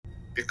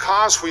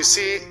Because we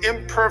see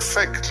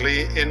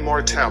imperfectly in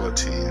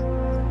mortality,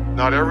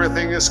 not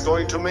everything is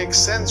going to make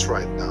sense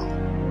right now.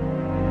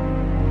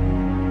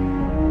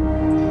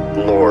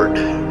 Lord,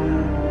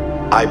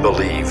 I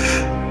believe.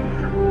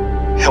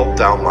 Help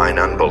thou mine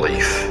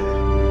unbelief.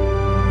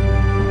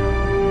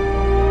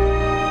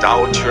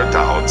 Doubt your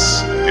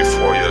doubts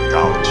before you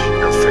doubt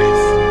your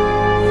faith.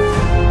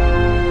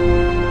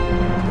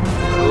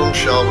 To whom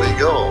shall we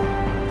go?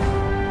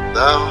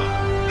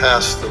 Thou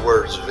hast the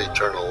words of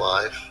eternal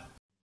life.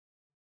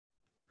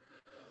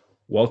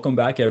 Welcome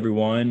back,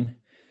 everyone.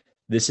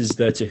 This is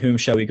the To Whom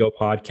Shall We Go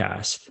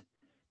podcast.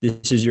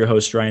 This is your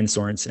host, Ryan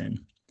Sorensen.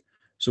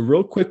 So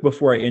real quick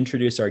before I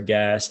introduce our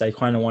guest, I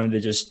kind of wanted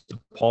to just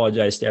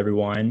apologize to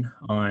everyone.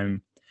 I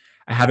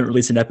haven't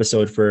released an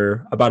episode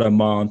for about a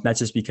month. That's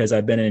just because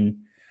I've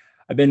been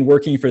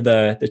working for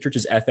the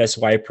church's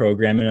FSY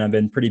program, and I've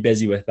been pretty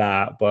busy with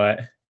that.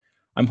 But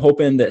I'm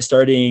hoping that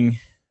starting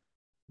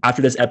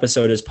after this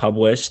episode is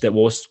published, that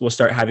we'll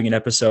start having an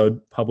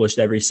episode published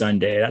every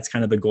Sunday. That's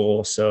kind of the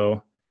goal.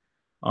 So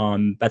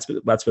that's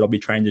what I'll be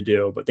trying to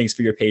do. But thanks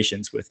for your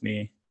patience with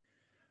me.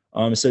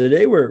 So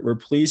today we're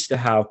pleased to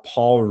have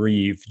Paul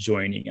Reeve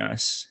joining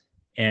us.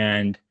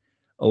 And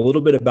a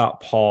little bit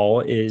about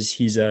Paul is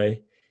he's a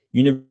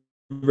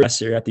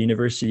professor at the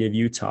University of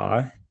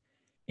Utah,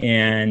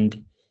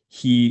 and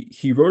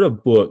he wrote a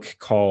book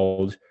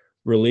called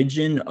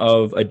Religion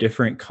of a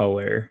Different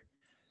Color: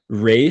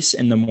 Race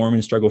and the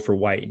Mormon Struggle for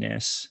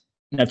Whiteness.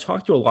 And I've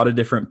talked to a lot of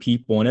different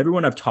people, and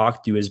everyone I've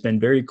talked to has been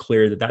very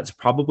clear that that's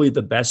probably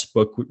the best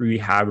book we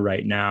have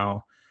right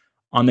now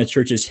on the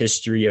church's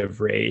history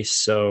of race.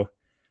 So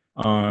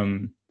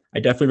I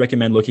definitely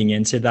recommend looking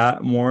into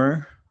that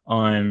more.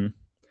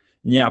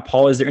 Yeah,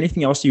 Paul, is there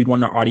anything else you'd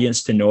want our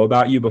audience to know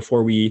about you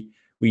before we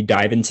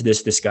dive into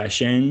this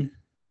discussion?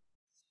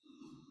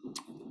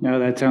 No,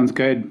 that sounds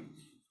good.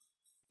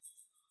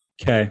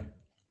 Okay.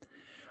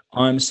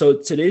 So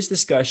today's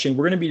discussion,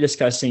 we're going to be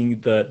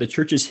discussing the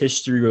church's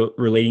history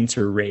relating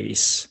to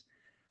race.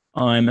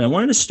 And I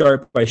wanted to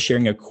start by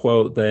sharing a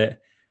quote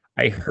that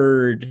I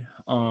heard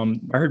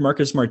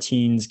Marcus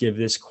Martins give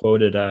this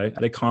quote at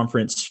a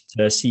conference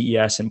to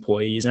CES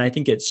employees, and I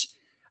think it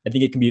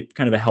can be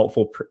kind of a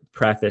helpful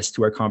preface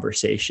to our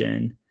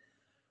conversation.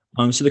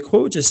 So the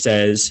quote just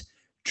says,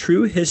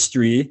 "True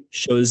history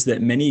shows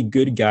that many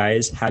good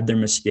guys had their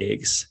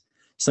mistakes,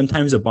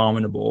 sometimes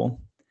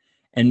abominable,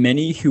 and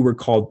many who were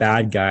called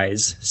bad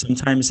guys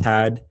sometimes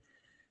had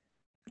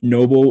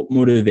noble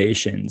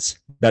motivations.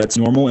 That's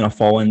normal in a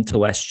fallen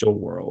celestial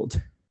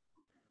world."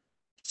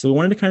 So we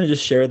wanted to kind of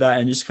just share that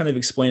and just kind of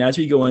explain as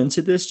we go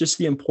into this, just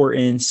the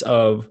importance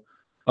of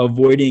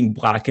avoiding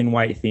black and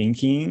white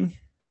thinking.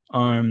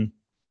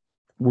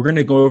 We're going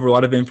to go over a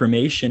lot of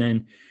information,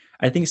 and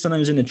I think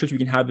sometimes in the church we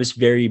can have this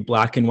very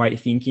black and white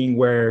thinking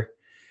where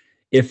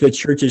if the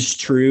church is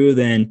true,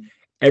 then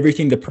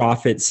everything the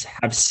prophets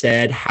have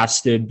said has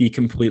to be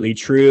completely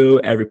true.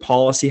 Every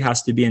policy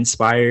has to be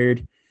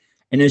inspired.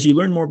 And as you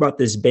learn more about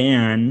this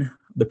ban,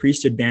 the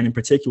priesthood ban in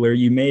particular,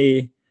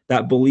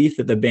 that belief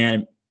that the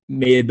ban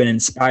may have been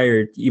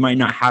inspired, you might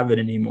not have it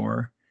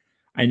anymore.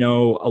 I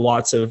know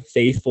lots of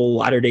faithful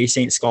Latter-day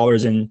Saint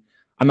scholars, and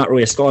I'm not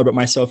really a scholar, but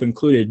myself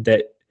included,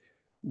 that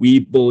we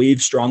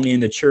believe strongly in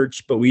the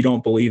church, but we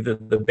don't believe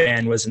that the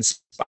ban was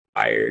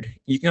inspired.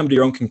 You can come to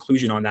your own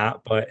conclusion on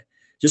that, but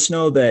just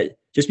know that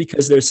just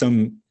because there's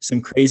some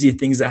crazy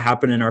things that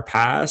happen in our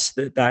past,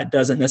 that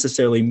doesn't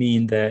necessarily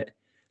mean that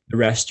the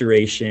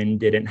restoration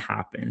didn't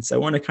happen. So I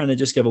want to kind of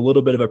just give a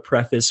little bit of a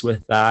preface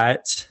with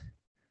that.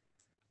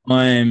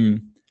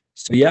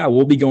 So yeah,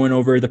 we'll be going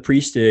over the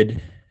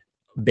priesthood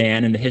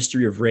ban and the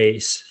history of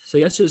race. So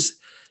I guess just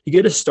to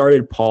get us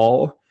started,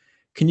 Paul,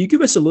 can you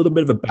give us a little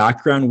bit of a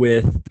background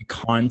with the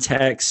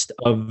context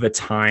of the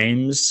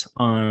times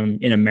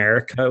in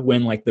America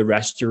when like the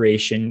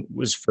restoration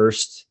was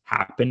first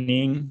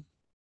happening?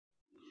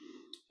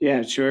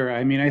 Yeah, sure.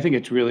 I mean, I think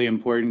it's really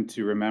important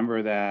to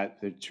remember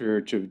that the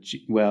Church of,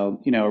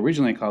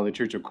 originally called the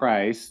Church of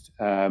Christ,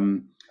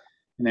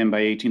 and then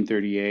by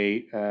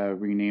 1838,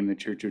 renamed the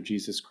Church of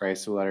Jesus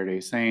Christ of Latter-day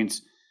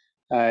Saints.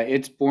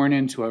 It's born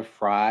into a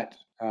fraught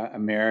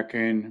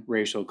American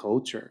racial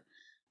culture.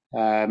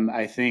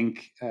 I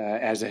think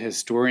as a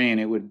historian,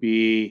 it would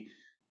be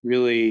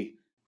really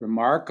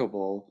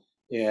remarkable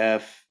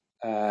if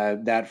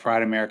that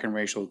fraught American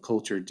racial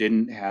culture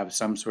didn't have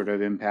some sort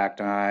of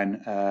impact on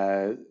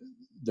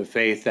the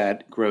faith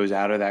that grows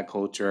out of that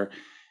culture,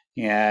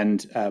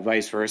 and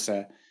vice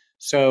versa.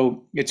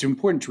 So it's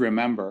important to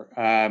remember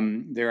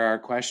there are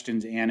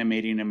questions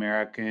animating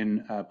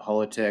American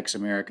politics,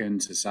 American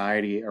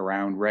society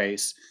around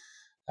race.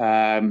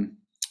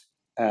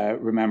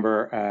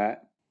 Remember,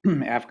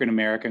 African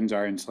Americans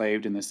are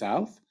enslaved in the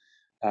South.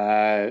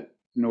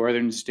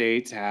 Northern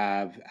states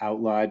have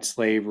outlawed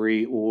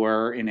slavery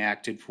or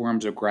enacted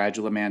forms of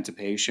gradual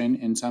emancipation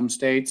in some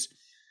states,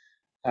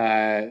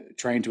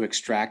 trying to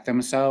extract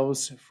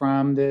themselves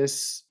from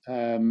this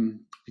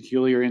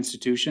peculiar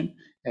institution,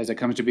 as it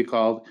comes to be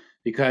called,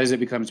 because it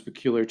becomes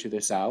peculiar to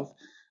the South.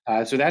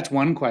 So that's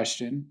one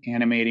question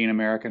animating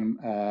American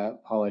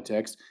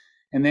politics.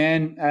 And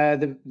then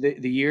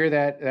the year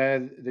that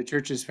the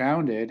church is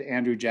founded,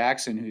 Andrew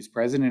Jackson, who's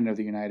president of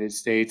the United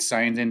States,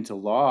 signs into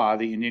law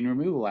the Indian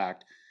Removal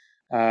Act,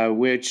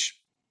 which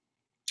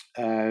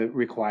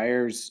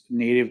requires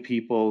Native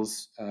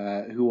peoples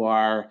who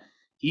are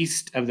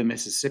east of the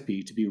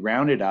Mississippi to be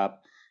rounded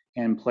up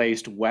and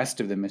placed west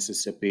of the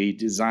Mississippi,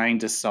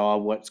 designed to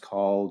solve what's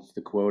called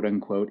the quote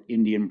unquote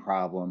Indian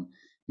problem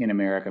in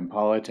American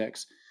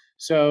politics.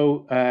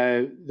 So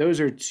those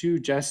are two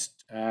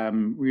just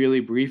really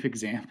brief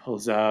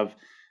examples of,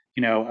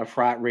 a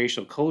fraught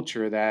racial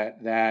culture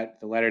that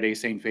the Latter-day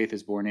Saint faith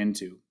is born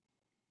into.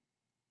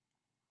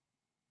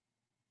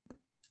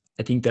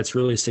 I think that's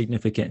really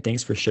significant.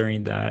 Thanks for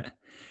sharing that.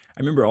 I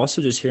remember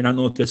also just hearing, I don't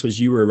know if this was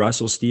you or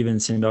Russell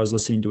Stevenson, but I was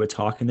listening to a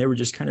talk and they were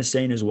just kind of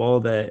saying as well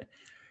that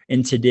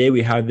in today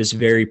we have this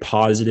very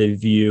positive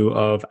view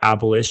of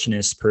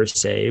abolitionists per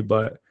se,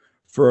 but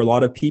for a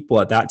lot of people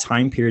at that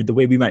time period, the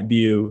way we might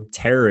view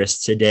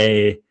terrorists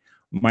today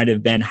might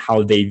have been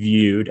how they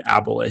viewed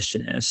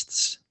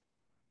abolitionists.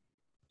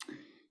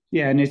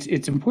 Yeah, and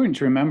it's important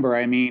to remember.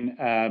 I mean,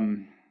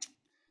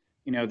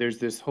 there's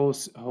this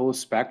whole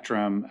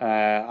spectrum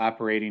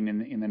operating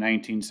in the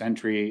 19th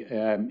century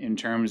in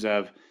terms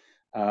of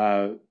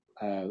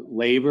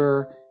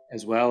labor,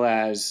 as well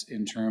as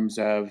in terms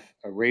of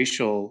a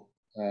racial,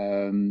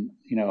 a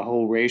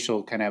whole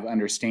racial kind of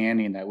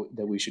understanding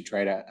that we should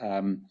try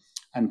to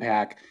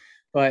unpack.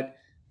 But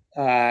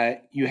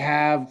you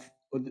have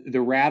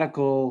the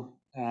radical.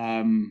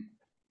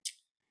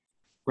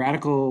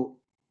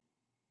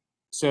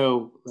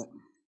 So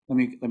let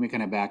me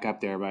kind of back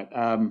up there, but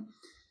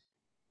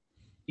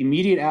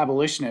immediate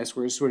abolitionists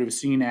were sort of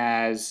seen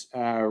as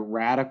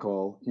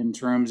radical in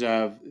terms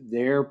of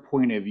their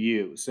point of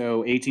view. So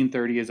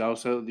 1830 is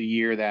also the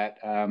year that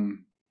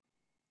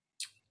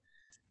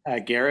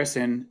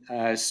Garrison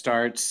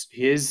starts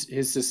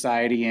his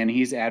society, and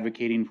he's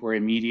advocating for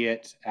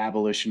immediate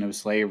abolition of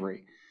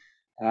slavery.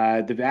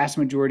 The vast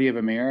majority of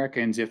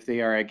Americans, if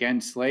they are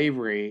against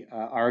slavery,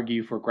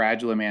 argue for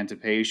gradual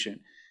emancipation.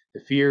 The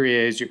fear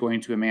is you're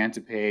going to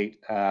emancipate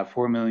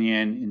 4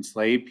 million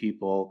enslaved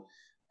people.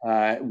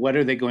 What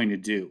are they going to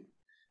do?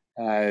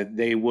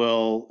 They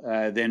will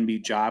then be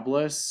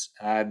jobless.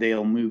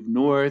 They'll move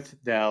north.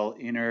 They'll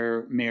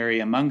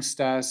intermarry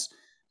amongst us.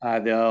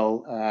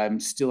 They'll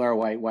steal our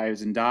white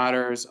wives and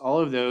daughters. All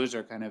of those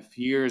are kind of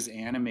fears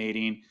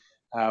animating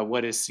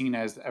what is seen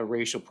as a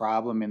racial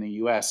problem in the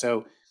U.S.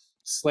 So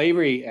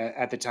slavery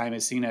at the time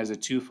is seen as a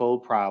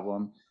twofold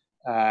problem.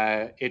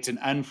 It's an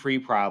unfree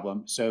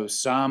problem. So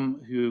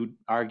some who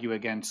argue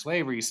against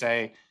slavery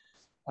say,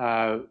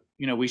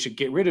 we should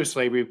get rid of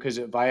slavery because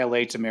it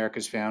violates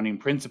America's founding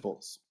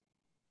principles.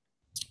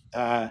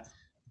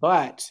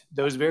 But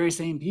those very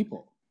same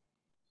people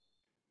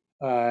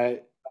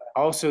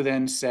also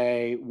then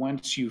say,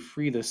 once you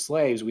free the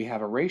slaves, we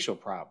have a racial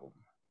problem.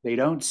 They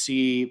don't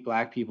see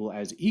Black people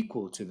as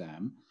equal to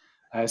them.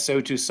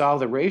 So to solve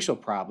the racial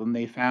problem,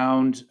 they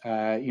found,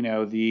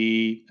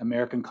 the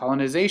American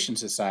Colonization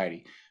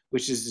Society,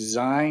 which is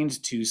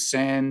designed to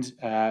send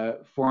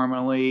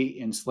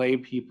formerly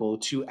enslaved people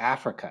to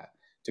Africa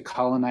to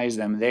colonize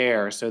them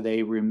there. So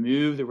they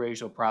remove the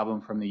racial problem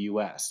from the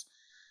U.S.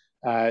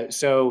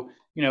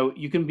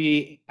 You can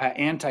be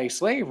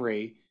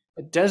anti-slavery.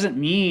 It doesn't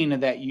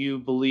mean that you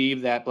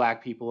believe that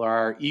Black people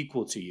are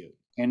equal to you.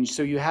 And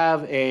so you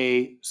have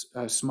a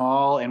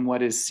small and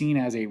what is seen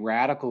as a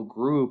radical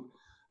group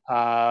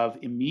of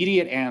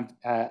immediate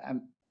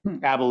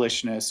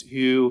abolitionists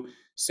who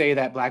say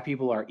that Black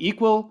people are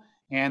equal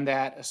and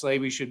that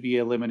slavery should be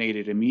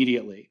eliminated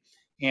immediately.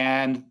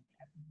 And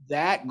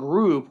that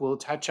group will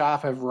touch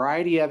off a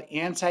variety of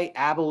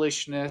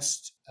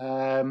anti-abolitionist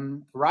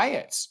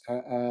riots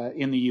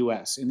in the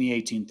US in the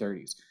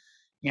 1830s.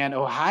 And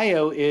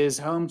Ohio is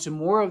home to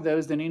more of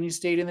those than any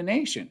state in the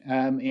nation.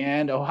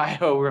 And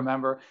Ohio,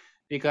 remember,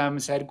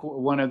 becomes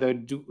one of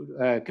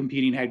the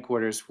competing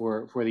headquarters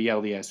for the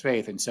LDS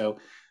faith. And so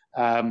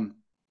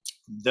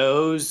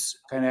those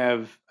kind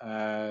of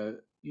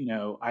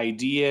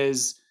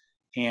ideas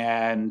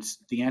and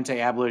the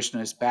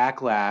anti-abolitionist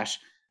backlash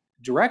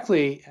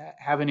directly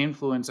have an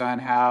influence on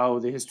how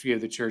the history of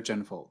the church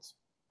unfolds.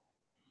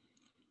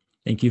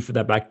 Thank you for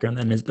that background.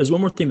 And there's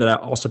one more thing that I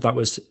also thought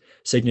was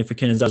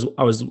significant is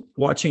I was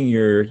watching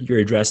your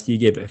address that you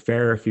gave at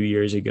FAIR a few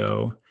years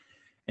ago.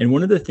 And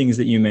one of the things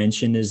that you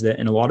mentioned is that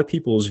in a lot of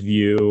people's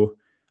view,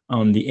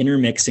 the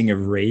intermixing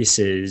of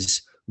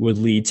races would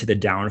lead to the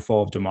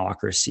downfall of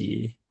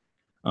democracy.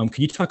 Can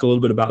you talk a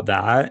little bit about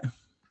that?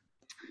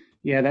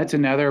 Yeah, that's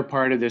another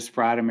part of this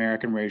fraught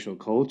American racial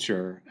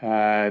culture.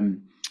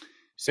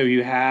 So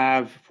you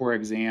have, for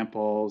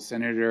example,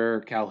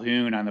 Senator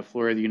Calhoun on the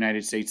floor of the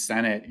United States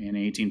Senate in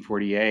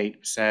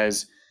 1848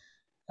 says,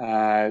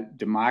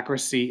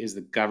 democracy is the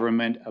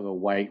government of a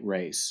white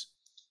race.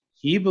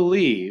 He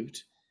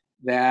believed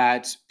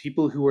that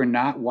people who were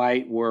not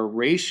white were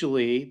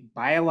racially,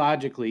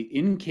 biologically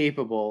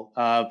incapable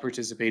of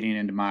participating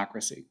in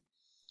democracy.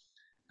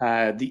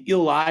 The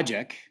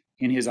illogic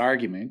in his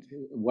argument,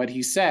 what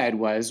he said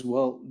was,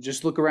 well,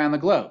 just look around the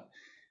globe.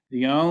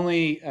 The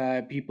only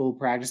people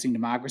practicing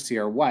democracy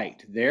are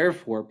white.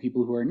 Therefore,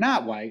 people who are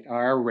not white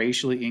are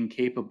racially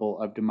incapable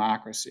of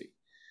democracy.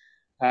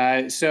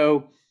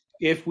 So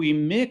if we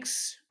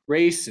mix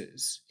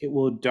races, it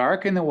will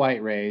darken the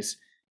white race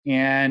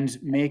and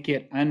make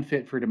it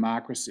unfit for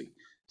democracy.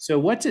 So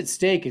what's at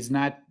stake is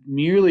not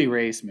merely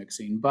race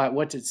mixing, but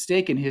what's at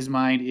stake in his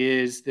mind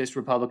is this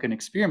Republican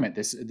experiment,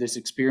 this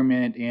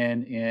experiment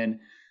in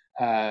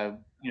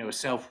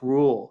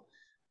self-rule,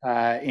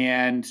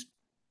 and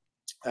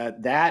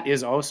that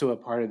is also a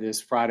part of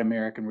this fraught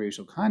American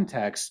racial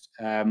context.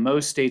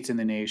 Most states in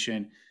the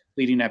nation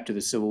leading up to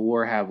the Civil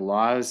War have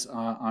laws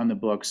on the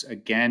books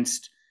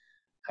against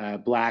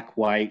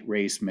black-white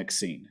race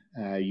mixing.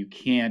 You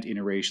can't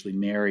interracially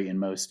marry in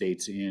most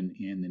states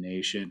in the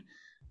nation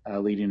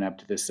leading up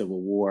to the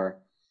Civil War.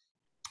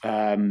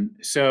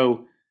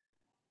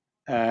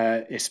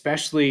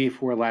 Especially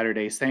for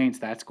Latter-day Saints,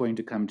 that's going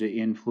to come to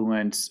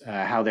influence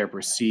how they're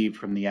perceived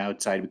from the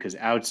outside, because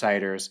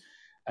outsiders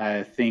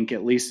think,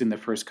 at least in the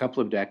first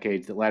couple of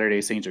decades, that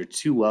Latter-day Saints are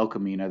too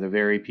welcoming of the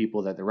very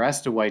people that the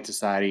rest of white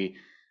society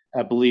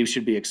believes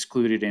should be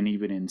excluded and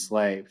even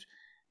enslaved.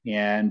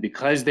 And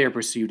because they're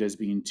perceived as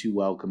being too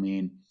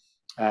welcoming,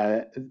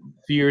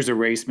 fears of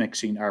race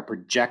mixing are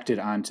projected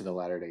onto the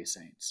Latter-day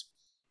Saints.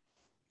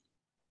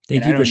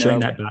 Thank you for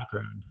sharing that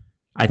background.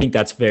 I think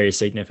that's very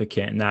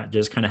significant, and that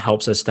just kind of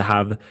helps us to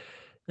have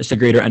just a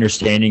greater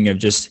understanding of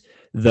just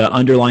the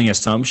underlying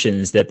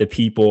assumptions that the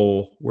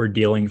people were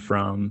dealing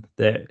from.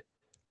 And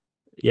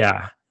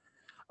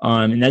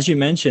as you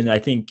mentioned, I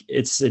think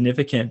it's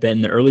significant that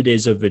in the early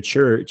days of the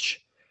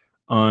church,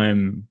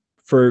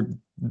 for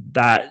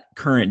that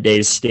current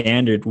day's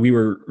standard, we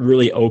were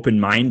really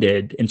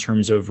open-minded in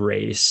terms of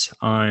race.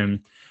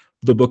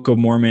 The Book of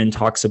Mormon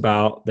talks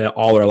about that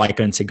all are like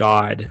unto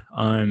God.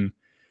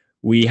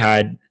 We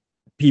had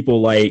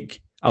people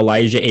like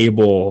Elijah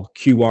Abel,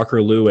 Q.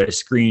 Walker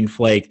Lewis, Green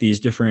Flake, these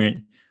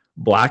different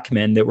Black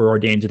men that were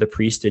ordained to the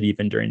priesthood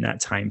even during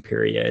that time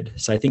period.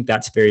 So I think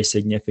that's very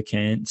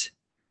significant.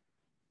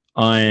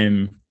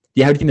 Do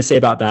you have anything to say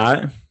about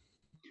that?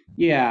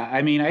 Yeah,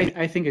 I mean,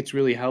 I think it's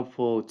really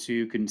helpful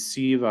to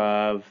conceive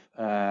of,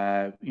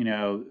 the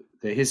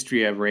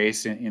history of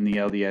race in the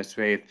LDS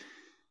faith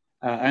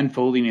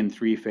unfolding in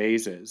three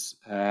phases.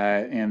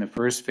 And the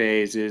first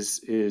phase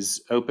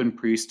is open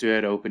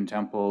priesthood, open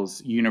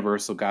temples,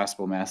 universal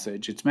gospel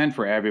message. It's meant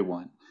for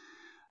everyone.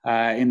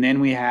 And then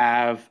we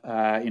have,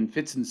 in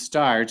fits and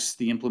starts,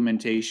 the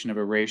implementation of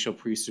a racial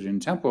priesthood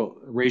and temple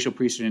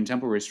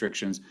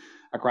restrictions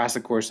across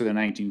the course of the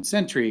 19th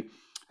century,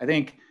 I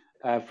think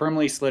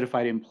firmly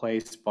solidified in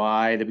place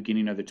by the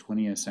beginning of the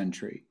 20th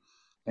century.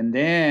 And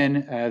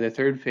then the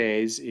third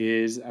phase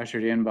is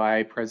ushered in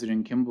by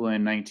President Kimball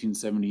in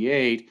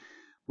 1978,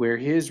 where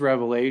his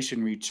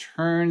revelation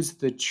returns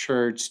the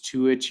church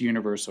to its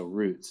universal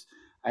roots.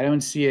 I don't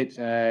see it,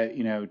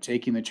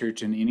 taking the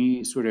church in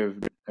any sort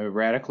of a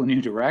radical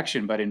new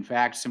direction, but in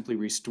fact, simply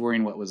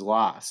restoring what was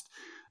lost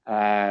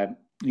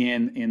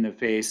in the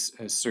face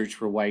of search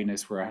for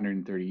whiteness for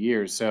 130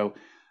 years. So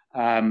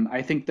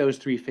I think those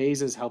three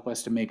phases help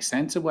us to make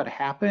sense of what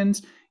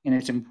happens. And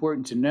it's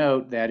important to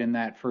note that in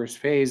that first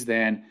phase,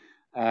 then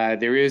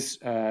there is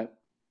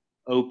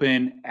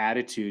open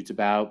attitudes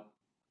about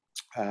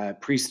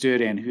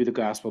priesthood and who the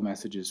gospel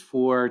message is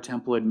for,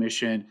 temple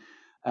admission.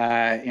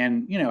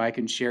 And I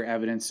can share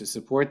evidence to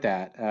support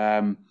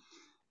that.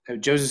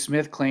 Joseph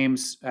Smith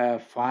claims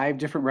 5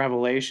 different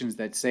revelations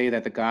that say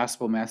that the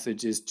gospel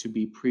message is to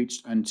be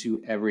preached unto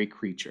every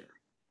creature.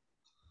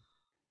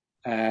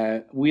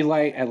 We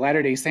at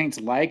Latter-day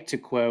Saints like to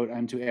quote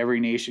unto every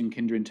nation,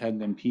 kindred,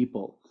 tongue, and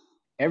people.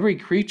 Every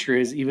creature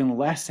is even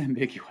less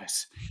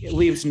ambiguous. It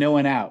leaves no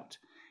one out.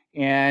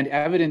 And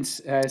evidence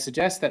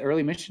suggests that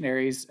early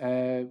missionaries,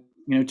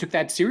 took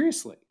that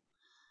seriously.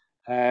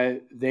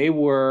 They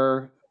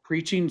were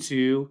preaching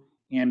to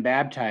and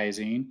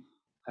baptizing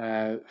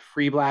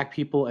free Black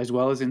people as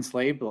well as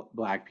enslaved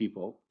Black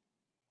people.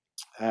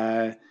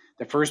 The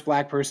first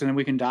Black person that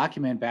we can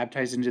document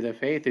baptized into the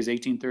faith is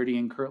 1830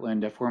 in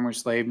Kirtland, a former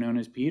slave known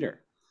as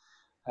Peter.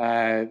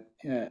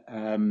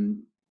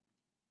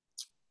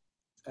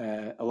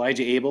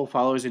 Elijah Abel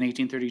follows in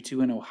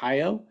 1832 in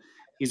Ohio.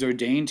 He's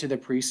ordained to the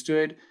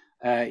priesthood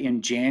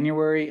in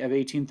January of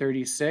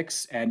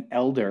 1836, an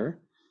elder.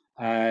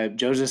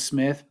 Joseph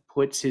Smith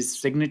puts his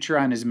signature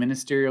on his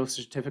ministerial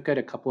certificate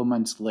a couple of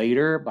months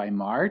later, by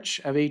March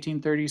of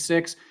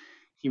 1836.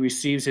 He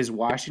receives his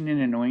washing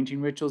and anointing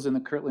rituals in the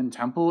Kirtland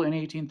Temple in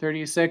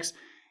 1836.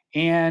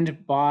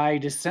 And by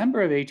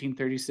December of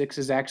 1836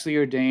 is actually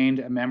ordained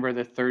a member of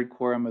the Third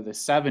Quorum of the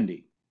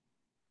 70,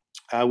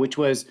 which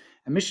was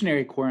a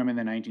missionary quorum in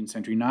the 19th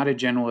century, not a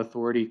general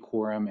authority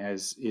quorum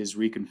as is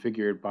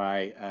reconfigured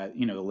by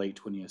the late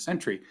 20th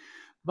century.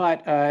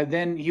 But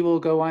then he will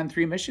go on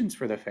 3 missions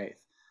for the faith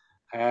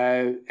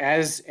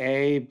as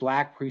a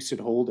Black priesthood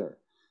holder.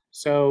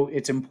 So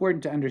it's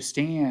important to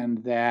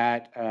understand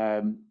that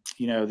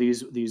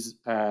these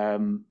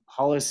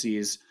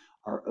policies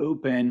are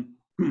open.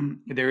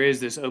 There is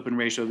this open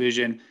racial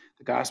vision.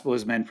 The gospel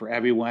is meant for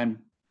everyone.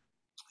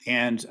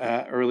 And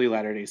early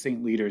Latter-day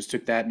Saint leaders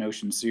took that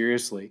notion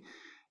seriously.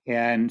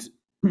 And,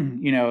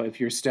 if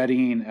you're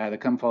studying the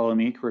Come Follow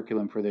Me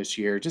curriculum for this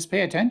year, just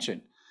pay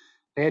attention.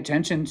 Pay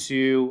attention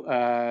to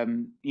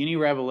any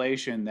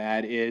revelation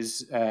that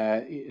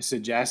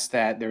suggests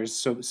that there's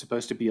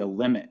supposed to be a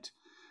limit.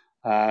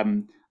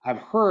 I've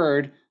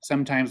heard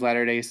sometimes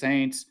Latter-day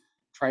Saints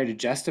try to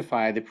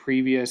justify the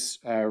previous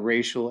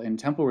racial and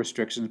temple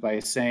restrictions by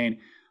saying,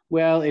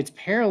 well, it's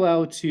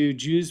parallel to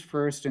Jews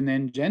first and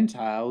then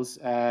Gentiles,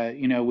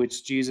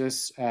 which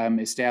Jesus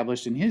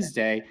established in his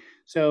day.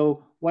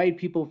 So white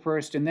people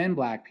first and then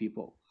black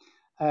people.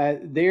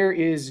 There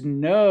is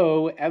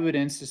no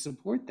evidence to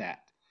support that.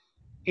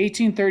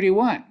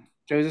 1831,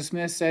 Joseph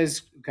Smith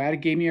says,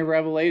 God gave me a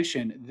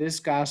revelation. This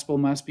gospel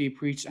must be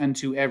preached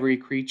unto every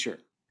creature.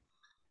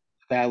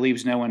 That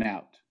leaves no one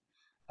out.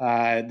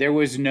 There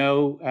was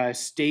no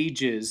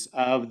stages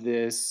of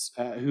this,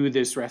 who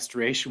this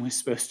restoration was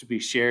supposed to be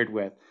shared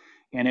with.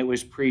 And it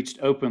was preached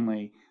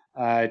openly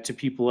to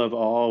people of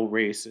all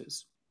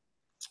races.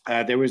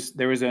 There was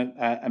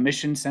a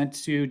mission sent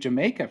to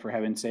Jamaica, for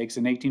heaven's sakes,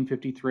 in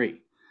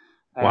 1853.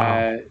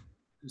 Wow.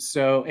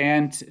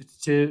 And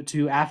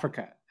to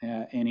Africa in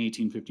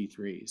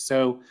 1853.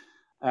 So,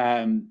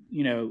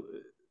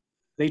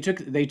 they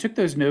took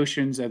those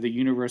notions of the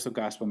universal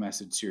gospel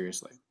message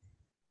seriously.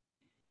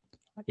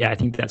 Yeah, I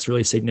think that's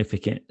really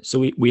significant.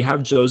 So we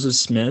have Joseph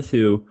Smith,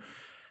 who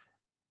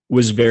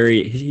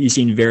he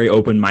seemed very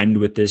open-minded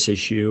with this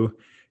issue.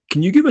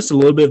 Can you give us a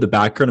little bit of the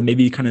background and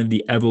maybe kind of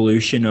the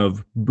evolution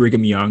of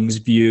Brigham Young's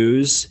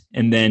views?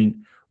 And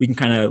then we can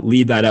kind of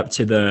lead that up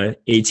to the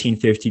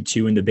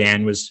 1852 when the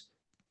ban was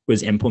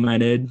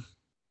implemented.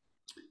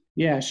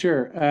 Yeah,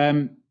 sure.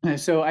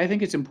 So I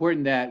think it's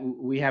important that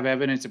we have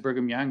evidence that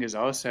Brigham Young is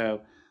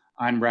also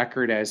on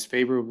record as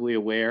favorably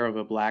aware of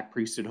a black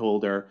priesthood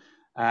holder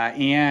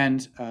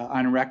and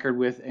on record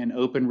with an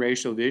open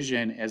racial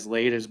vision as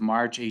late as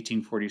March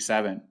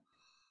 1847.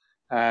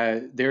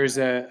 There's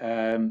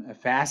a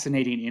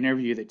fascinating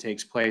interview that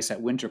takes place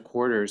at Winter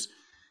Quarters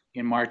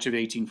in March of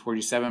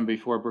 1847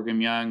 before Brigham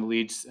Young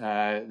leads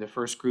the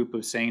first group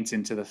of saints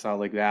into the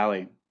Salt Lake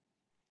Valley.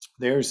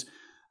 There's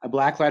a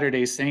Black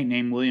Latter-day Saint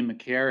named William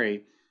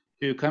McCary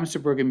who comes to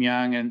Brigham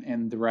Young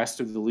and the rest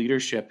of the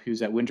leadership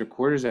who's at Winter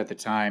Quarters at the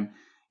time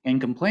and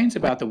complains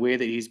about the way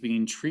that he's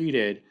being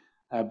treated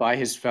by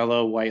his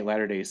fellow white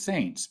Latter-day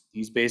Saints.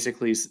 He's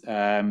basically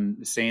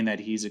saying that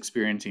he's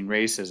experiencing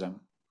racism.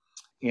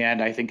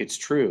 And I think it's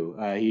true.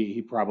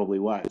 He probably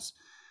was.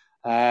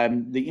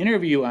 The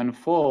interview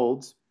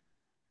unfolds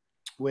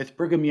with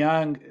Brigham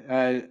Young,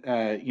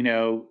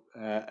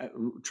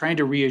 trying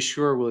to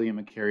reassure William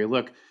McCary,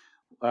 look,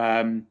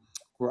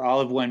 we're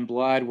all of one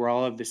blood. We're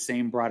all of the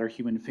same broader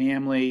human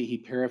family. He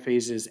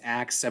paraphrases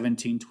Acts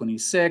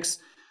 17:26,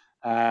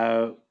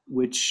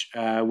 which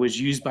was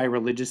used by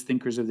religious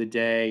thinkers of the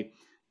day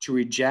to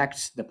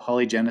reject the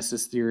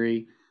polygenesis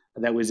theory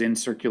that was in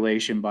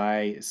circulation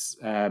by,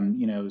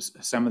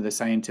 some of the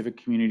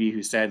scientific community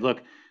who said,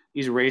 look,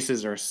 these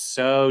races are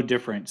so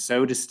different,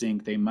 so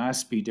distinct. They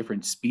must be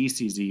different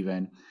species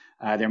even.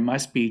 There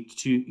must be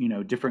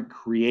two, different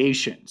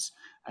creations.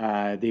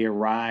 They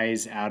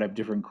arise out of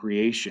different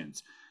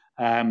creations.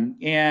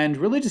 And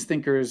religious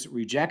thinkers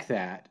reject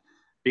that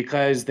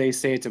because they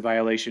say it's a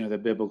violation of the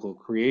biblical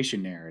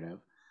creation narrative.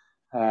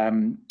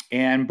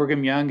 And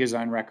Brigham Young is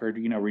on record,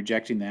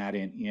 rejecting that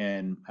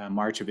in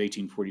March of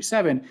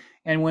 1847.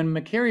 And when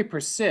McCary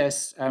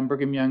persists,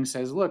 Brigham Young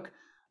says, look,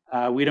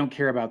 we don't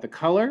care about the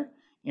color.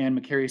 And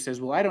McCary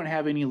says, well, I don't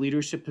have any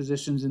leadership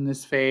positions in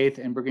this faith.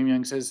 And Brigham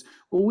Young says,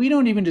 well, we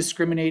don't even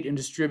discriminate in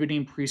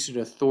distributing priesthood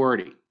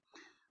authority.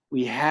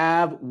 We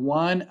have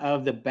one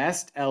of the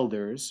best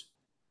elders,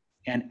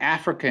 an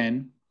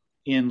African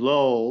in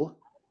Lowell,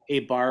 a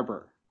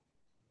barber.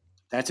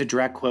 That's a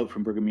direct quote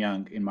from Brigham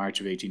Young in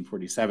March of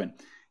 1847.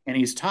 And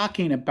he's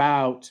talking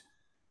about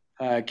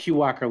Q.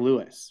 Walker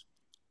Lewis.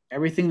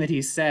 Everything that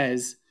he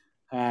says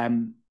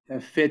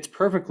fits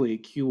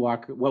perfectly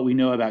what we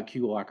know about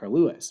Q. Walker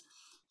Lewis.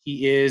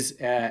 He is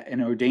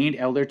an ordained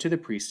elder to the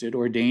priesthood,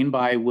 ordained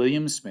by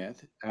William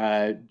Smith,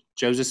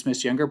 Joseph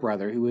Smith's younger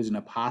brother, who was an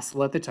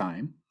apostle at the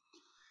time.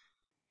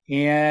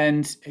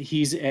 And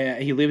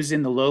he lives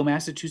in the Lowell,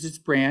 Massachusetts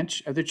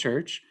branch of the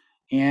church,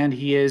 and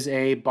he is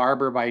a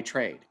barber by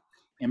trade.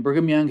 And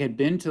Brigham Young had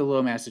been to the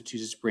Lowell,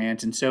 Massachusetts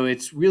branch, and so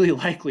it's really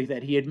likely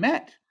that he had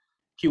met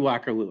Q.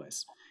 Walker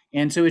Lewis.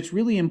 And so it's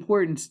really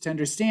important to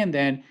understand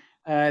then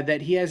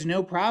that he has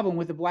no problem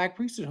with the black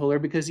priesthood holder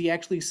because he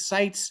actually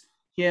cites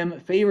him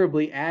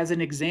favorably as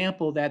an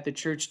example that the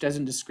church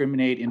doesn't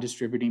discriminate in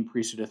distributing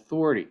priesthood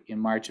authority in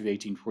March of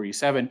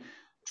 1847,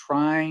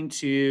 trying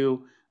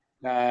to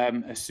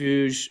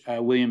assuage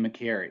William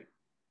McCary.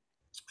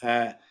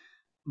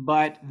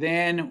 But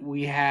then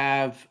we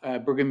have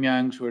Brigham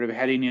Young sort of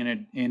heading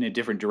in a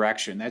different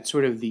direction. That's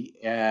sort of the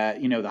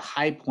the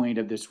high point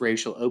of this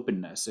racial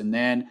openness. And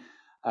then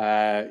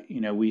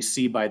we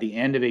see by the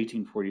end of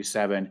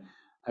 1847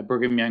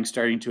 Brigham Young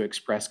starting to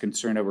express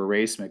concern over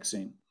race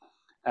mixing.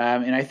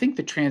 And I think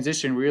the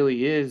transition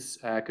really is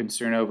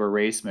concern over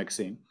race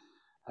mixing.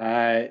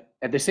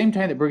 At the same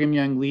time that Brigham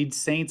Young leads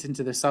saints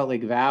into the Salt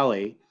Lake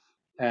Valley,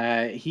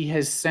 he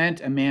has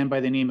sent a man by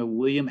the name of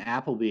William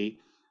Appleby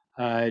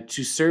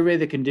to survey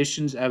the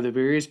conditions of the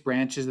various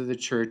branches of the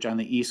church on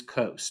the East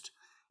Coast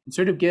and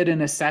sort of get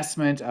an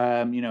assessment,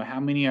 how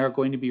many are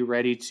going to be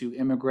ready to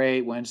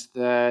immigrate once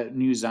the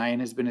new Zion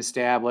has been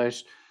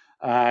established,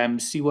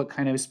 see what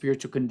kind of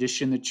spiritual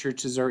condition the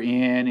churches are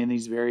in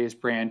these various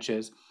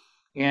branches.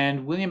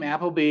 And William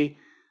Appleby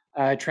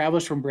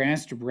travels from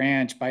branch to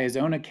branch. By his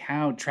own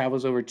account,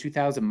 travels over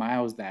 2,000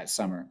 miles that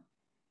summer.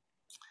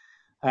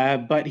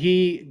 But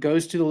he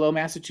goes to the Low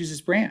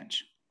Massachusetts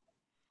branch,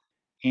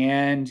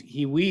 and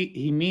he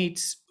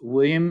meets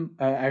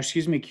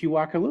Q.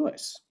 Walker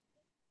Lewis.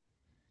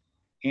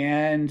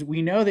 And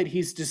we know that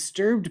he's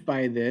disturbed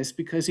by this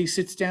because he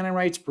sits down and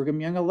writes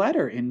Brigham Young a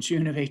letter in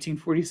June of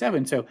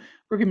 1847. So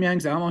Brigham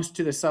Young's almost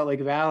to the Salt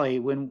Lake Valley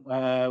when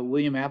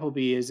William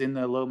Appleby is in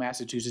the Low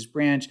Massachusetts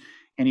branch,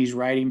 and he's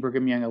writing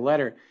Brigham Young a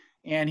letter.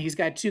 And he's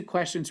got two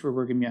questions for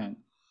Brigham Young.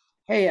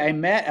 Hey, I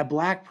met a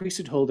black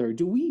priesthood holder.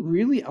 Do we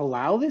really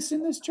allow this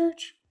in this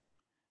church?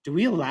 Do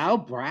we allow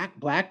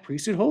black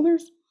priesthood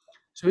holders?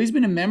 So he's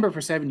been a member for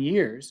 7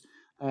 years,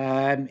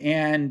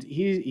 and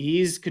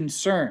he's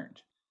concerned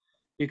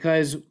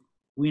because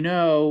we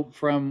know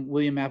from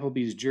William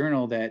Appleby's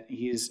journal that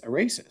he's a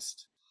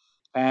racist.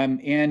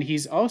 And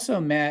he's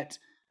also met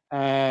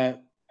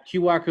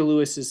Q. Walker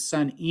Lewis's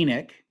son,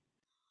 Enoch.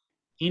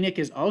 Enoch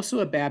is also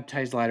a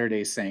baptized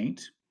Latter-day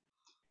Saint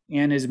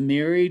and is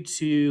married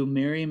to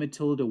Mary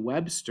Matilda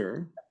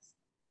Webster,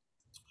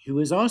 who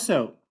is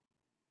also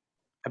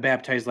a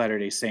baptized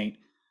Latter-day Saint.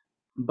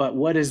 But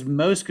what is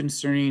most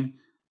concerning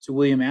to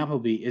William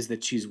Appleby is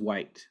that she's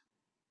white,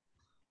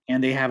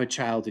 and they have a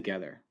child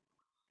together.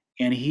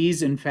 And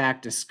he's, in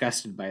fact,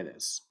 disgusted by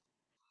this.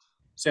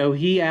 So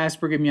he asked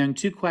Brigham Young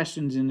two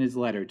questions in his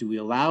letter. Do we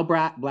allow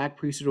black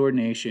priesthood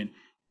ordination,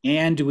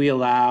 and do we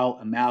allow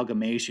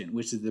amalgamation,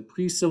 which is the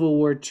pre-Civil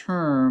War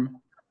term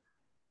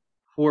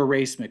for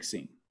race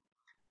mixing,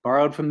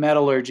 borrowed from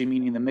metallurgy,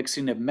 meaning the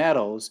mixing of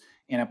metals,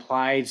 and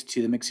applied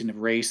to the mixing of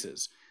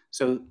races.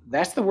 So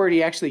that's the word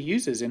he actually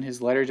uses in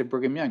his letter to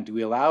Brigham Young. Do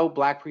we allow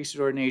black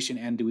priesthood ordination,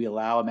 and do we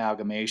allow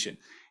amalgamation?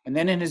 And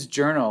then in his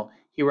journal,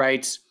 he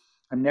writes,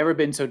 I've never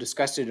been so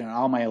disgusted in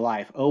all my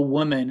life. Oh,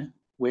 woman,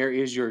 where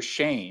is your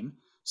shame?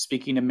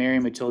 Speaking to Mary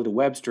Matilda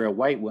Webster, a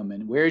white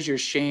woman, where is your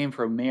shame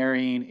for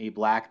marrying a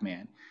black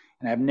man?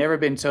 And I've never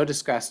been so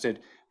disgusted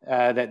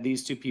that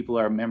these two people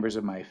are members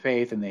of my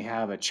faith and they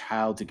have a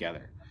child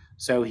together.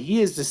 So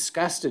he is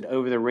disgusted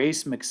over the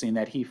race mixing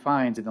that he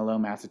finds in the Low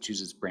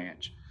Massachusetts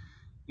branch.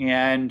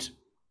 And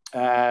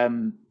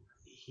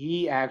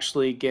he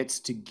actually gets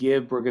to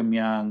give Brigham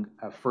Young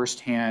a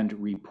firsthand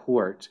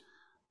report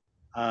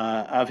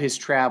of his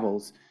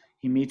travels.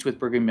 He meets with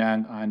Brigham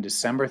Young on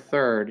December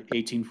 3rd,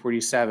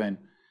 1847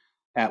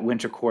 at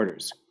winter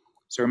quarters.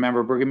 So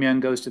remember, Brigham Young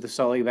goes to the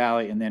Salt Lake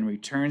Valley and then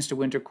returns to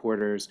winter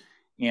quarters,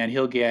 and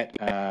he'll get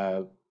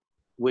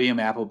William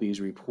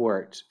Appleby's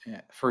report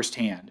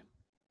firsthand.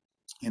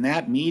 And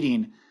that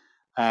meeting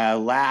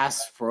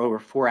lasts for over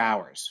 4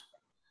 hours.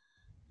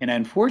 And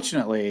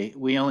unfortunately,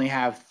 we only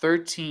have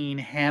 13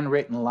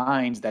 handwritten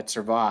lines that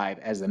survive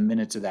as the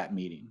minutes of that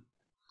meeting.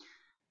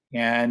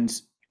 And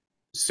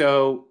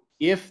so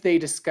if they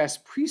discuss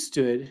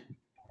priesthood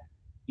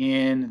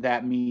in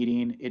that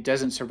meeting, it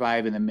doesn't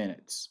survive in the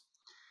minutes.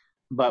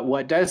 But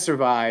what does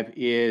survive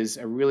is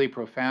a really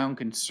profound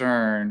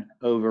concern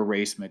over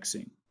race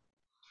mixing.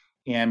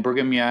 And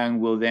Brigham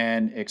Young will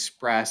then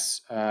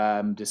express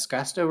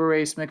disgust over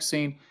race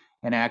mixing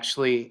and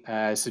actually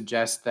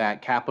suggest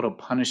that capital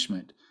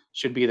punishment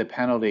should be the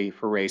penalty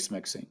for race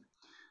mixing.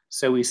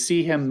 So we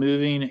see him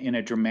moving in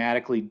a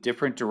dramatically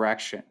different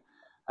direction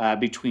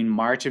between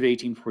March of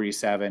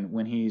 1847,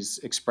 when he's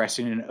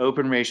expressing an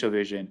open racial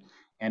vision,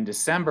 and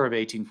December of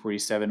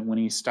 1847, when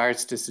he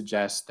starts to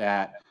suggest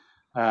that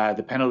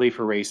the penalty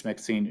for race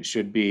mixing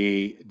should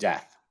be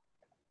death.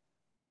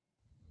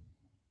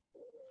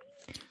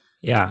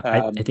 Yeah,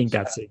 I think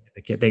that's it.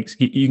 Okay, thanks.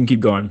 You can keep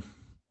going.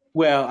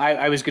 Well,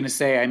 I was going to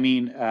say, I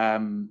mean,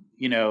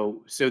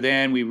 so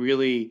then we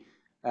really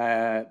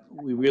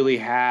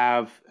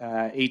have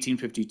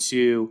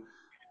 1852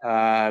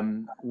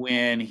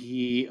 when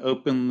he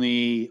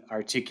openly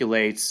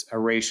articulates a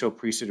racial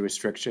priesthood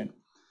restriction.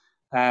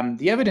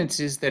 The evidence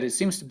is that it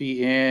seems to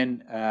be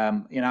in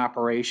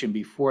operation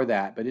before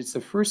that, but it's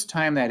the first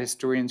time that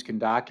historians can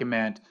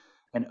document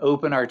an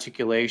open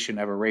articulation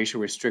of a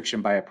racial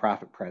restriction by a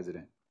prophet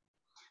president.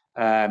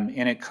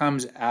 And it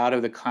comes out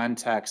of the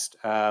context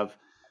of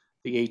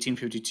the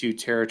 1852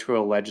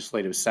 territorial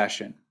legislative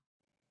session.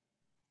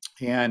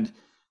 And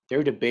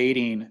they're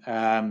debating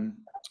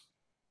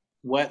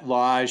what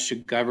laws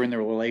should govern the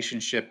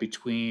relationship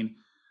between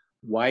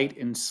white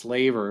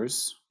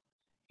enslavers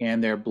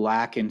and their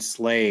black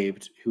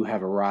enslaved who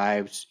have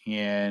arrived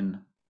in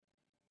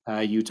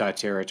Utah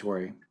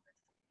Territory.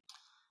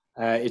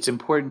 It's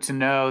important to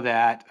know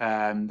that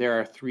there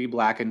are 3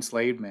 Black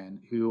enslaved men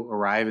who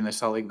arrive in the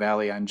Salt Lake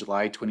Valley on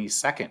July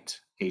 22nd,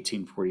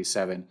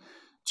 1847,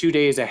 2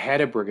 days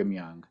ahead of Brigham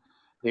Young.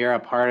 They are a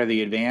part of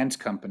the advance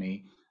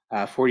company,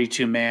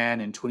 42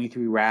 men and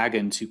 23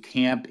 wagons who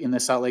camp in the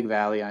Salt Lake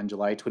Valley on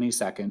July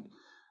 22nd.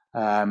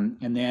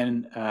 And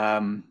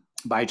then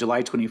by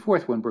July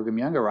 24th, when Brigham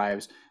Young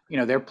arrives,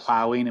 they're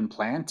plowing and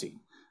planting.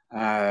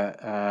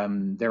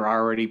 They're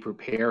already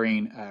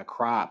preparing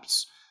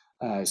crops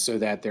so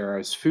that there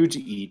is food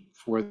to eat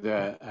for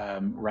the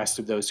rest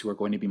of those who are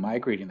going to be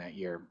migrating that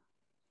year.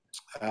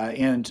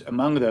 And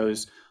among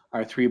those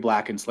are 3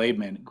 Black enslaved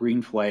men: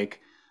 Green Flake,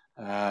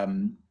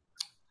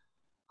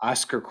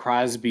 Oscar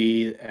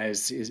Crosby,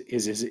 as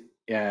is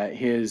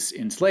his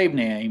enslaved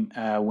name.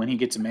 When he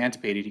gets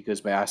emancipated, he goes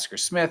by Oscar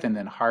Smith, and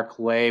then Hark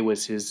Lay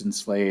was his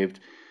enslaved.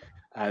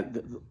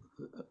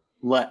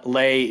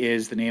 Lay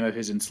is the name of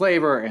his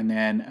enslaver, and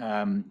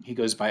then he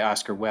goes by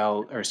Hark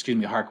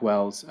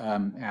Wells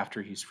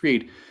after he's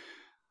freed.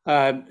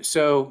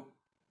 So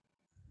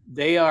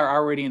they are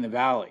already in the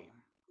valley,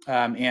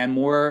 and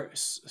more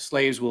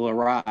slaves will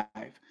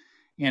arrive.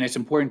 And it's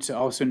important to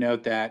also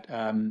note that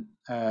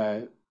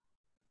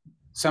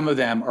some of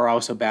them are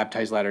also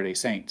baptized Latter-day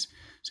Saints.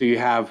 So you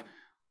have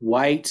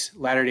white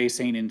Latter-day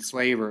Saint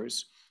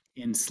enslavers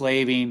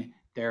enslaving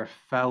their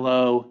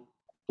fellow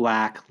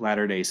Black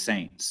Latter-day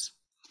Saints.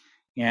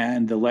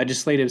 And the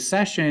legislative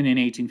session in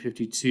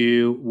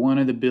 1852, one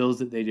of the bills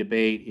that they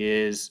debate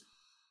is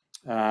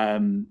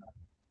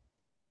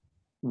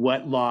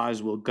what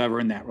laws will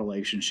govern that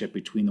relationship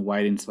between the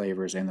white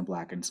enslavers and the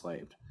Black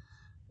enslaved.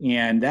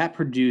 And that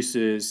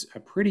produces a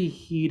pretty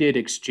heated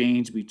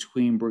exchange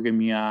between Brigham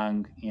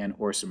Young and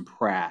Orson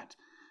Pratt.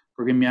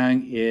 Brigham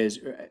Young you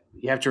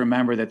have to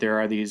remember that there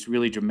are these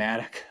really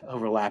dramatic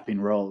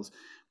overlapping roles.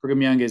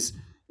 Brigham Young is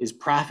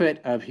prophet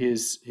of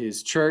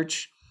his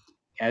church,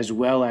 as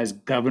well as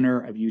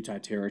governor of Utah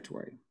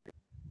Territory.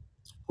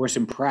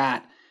 Orson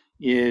Pratt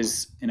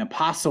is an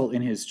apostle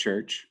in his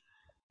church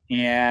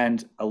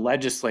and a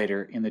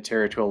legislator in the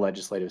territorial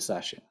legislative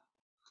session.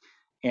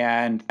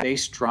 And they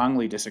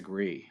strongly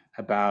disagree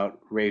about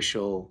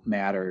racial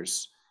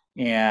matters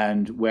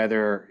and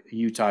whether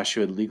Utah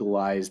should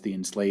legalize the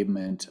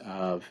enslavement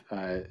of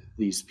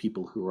these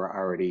people who are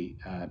already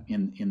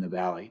in the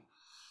valley.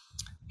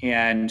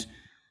 And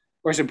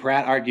Orson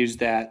Pratt argues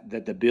that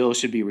the bill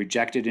should be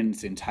rejected in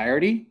its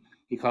entirety.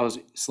 He calls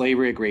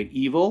slavery a great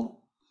evil.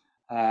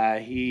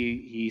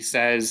 He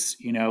says,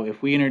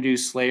 if we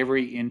introduce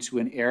slavery into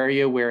an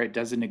area where it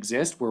doesn't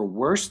exist, we're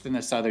worse than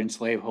the Southern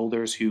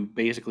slaveholders who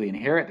basically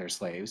inherit their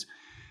slaves,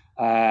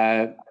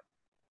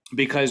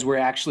 because we're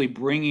actually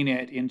bringing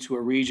it into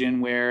a region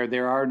where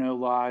there are no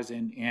laws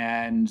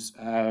and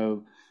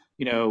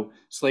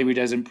slavery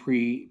doesn't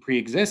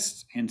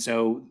pre-exist. And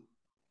so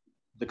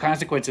the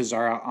consequences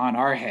are on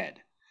our head.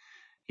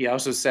 He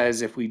also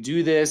says if we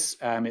do this,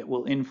 it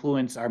will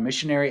influence our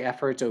missionary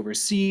efforts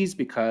overseas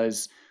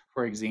because,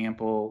 for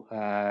example,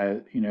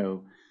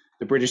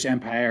 the British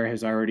Empire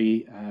has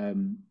already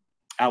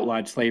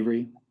outlawed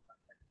slavery.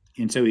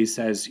 And so he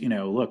says,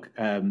 look,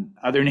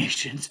 other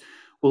nations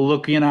will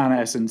look in on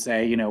us and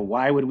say,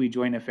 why would we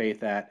join a faith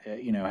that,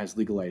 has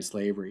legalized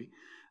slavery?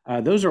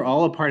 Those are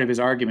all a part of his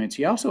arguments.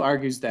 He also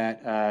argues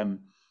that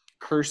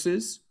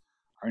curses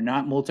are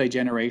not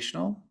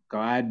multi-generational.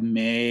 God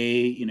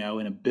may, in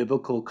a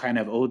biblical kind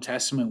of Old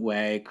Testament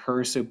way,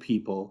 curse a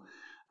people,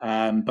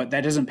 but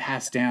that doesn't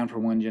pass down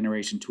from one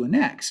generation to the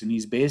next. And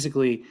he's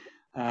basically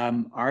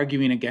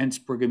arguing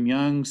against Brigham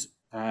Young's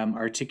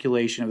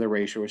articulation of the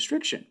racial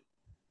restriction.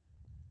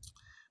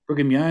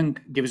 Brigham Young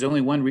gives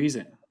only one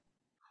reason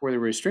for the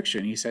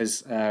restriction. He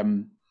says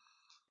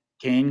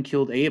Cain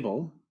killed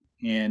Abel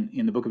in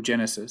the book of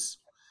Genesis.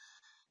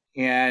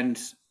 And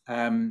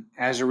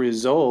as a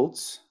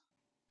result,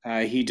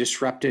 he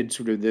disrupted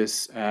sort of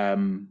this,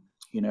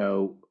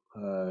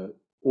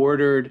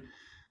 ordered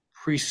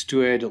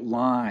priesthood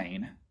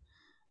line.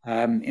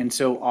 And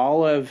so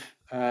all of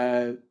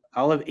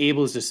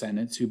Abel's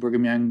descendants, who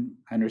Brigham Young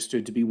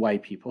understood to be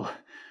white people,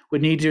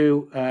 would need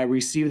to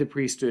receive the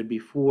priesthood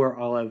before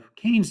all of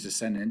Cain's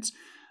descendants,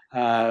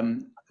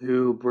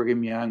 who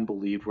Brigham Young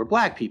believed were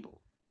Black people.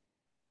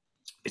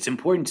 It's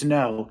important to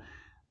know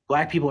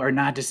Black people are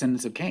not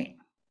descendants of Cain.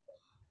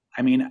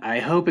 I mean, I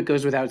hope it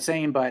goes without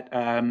saying, but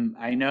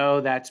I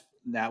know that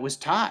was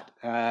taught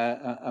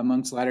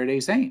amongst Latter-day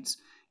Saints.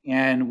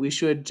 And we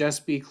should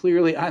just be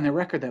clearly on the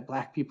record that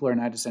Black people are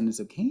not descendants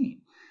of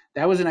Cain.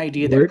 That was an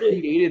idea that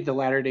predated the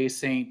Latter-day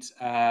Saint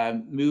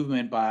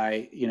movement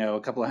by, a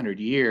couple of hundred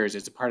years.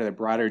 It's a part of the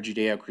broader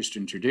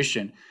Judeo-Christian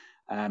tradition,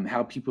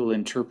 how people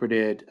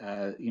interpreted,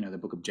 the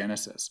book of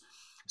Genesis.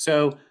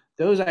 So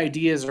those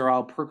ideas are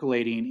all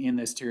percolating in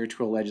this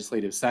territorial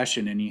legislative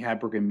session, and you have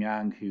Brigham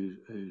Young,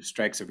 who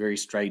strikes a very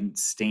strident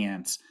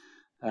stance,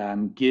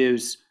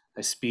 gives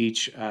a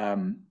speech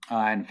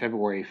on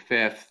February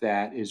 5th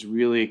that is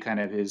really kind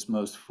of his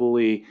most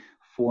fully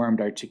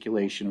formed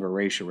articulation of a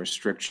racial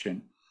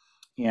restriction.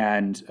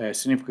 And a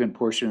significant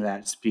portion of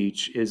that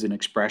speech is an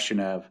expression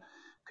of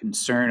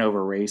concern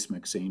over race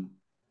mixing,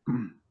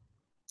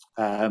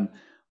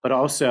 but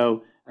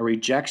also a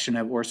rejection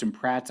of Orson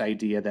Pratt's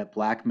idea that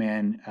Black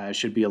men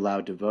should be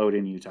allowed to vote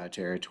in Utah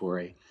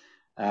Territory.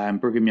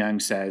 Brigham Young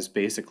says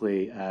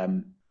basically,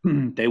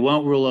 they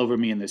won't rule over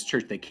me in this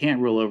church. They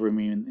can't rule over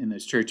me in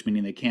this church,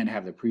 meaning they can't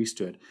have the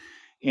priesthood.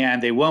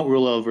 And they won't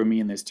rule over me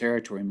in this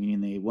territory,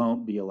 meaning they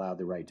won't be allowed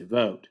the right to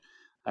vote.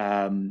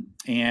 And,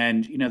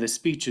 the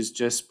speech is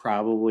just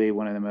probably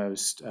one of the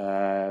most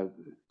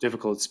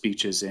difficult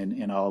speeches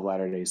in all of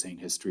Latter-day Saint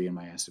history, in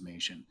my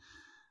estimation.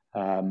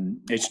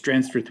 It's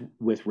drenched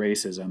with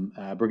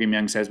racism. Brigham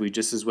Young says we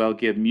just as well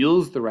give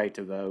mules the right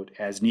to vote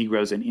as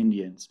Negroes and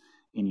Indians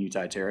in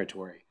Utah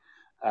Territory.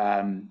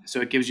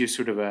 So it gives you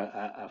sort of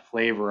a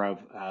flavor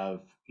of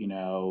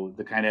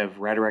the kind of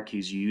rhetoric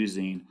he's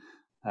using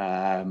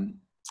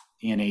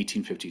in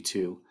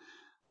 1852.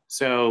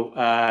 So,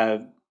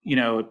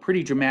 a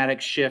pretty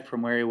dramatic shift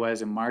from where he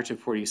was in March of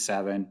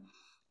 47.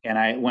 And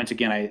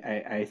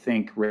I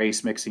think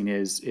race mixing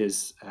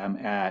is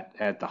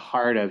at the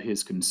heart of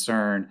his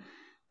concern.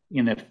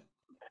 In the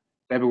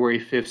February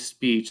 5th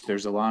speech,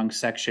 there's a long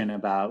section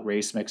about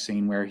race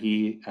mixing where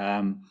he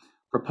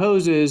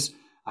proposes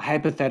a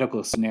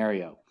hypothetical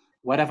scenario.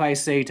 What if I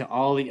say to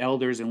all the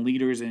elders and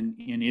leaders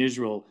in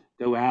Israel,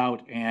 go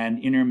out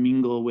and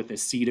intermingle with the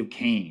seed of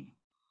Cain?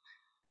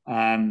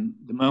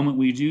 The moment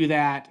we do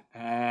that,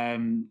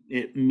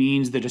 it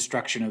means the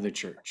destruction of the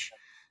church.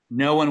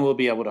 No one will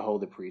be able to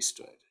hold the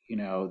priesthood.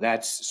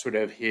 That's sort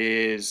of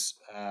his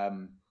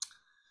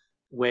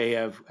way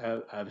of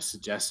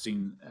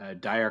suggesting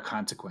dire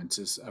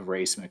consequences of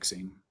race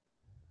mixing.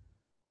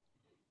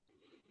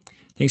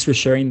 Thanks for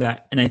sharing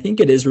that. And I think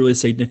it is really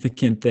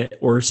significant that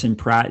Orson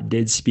Pratt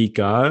did speak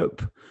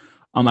up.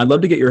 I'd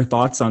love to get your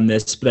thoughts on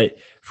this, but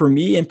for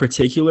me in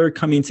particular,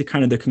 coming to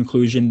kind of the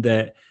conclusion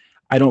that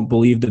I don't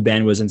believe the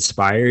band was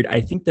inspired,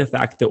 I think the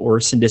fact that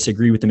Orson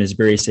disagreed with him is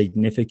very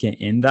significant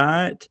in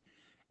that.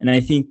 And I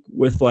think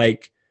with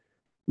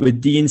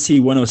D&C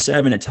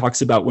 107, it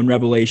talks about when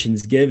revelation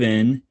is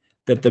given,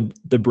 that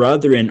the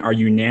brethren are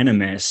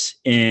unanimous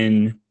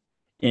in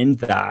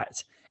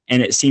that.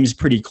 And it seems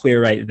pretty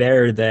clear right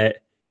there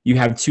that you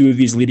have two of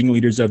these leading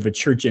leaders of the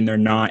church and they're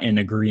not in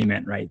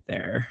agreement right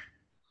there.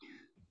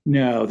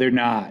 No, they're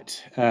not.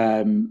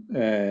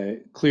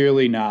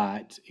 Clearly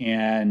not.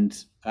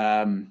 And,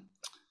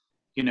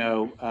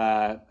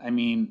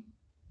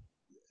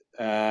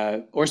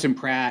 Orson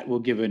Pratt will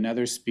give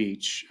another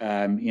speech in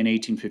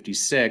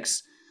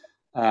 1856.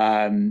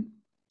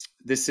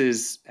 This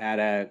is at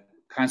a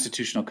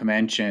constitutional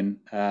convention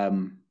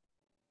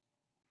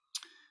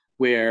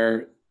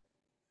where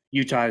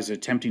Utah is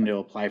attempting to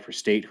apply for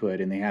statehood,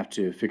 and they have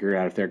to figure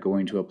out if they're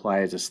going to apply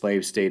as a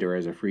slave state or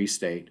as a free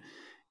state.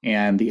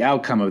 And the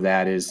outcome of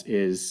that is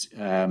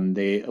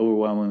they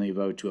overwhelmingly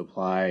vote to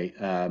apply,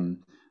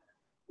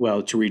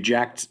 to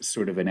reject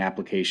sort of an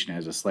application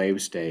as a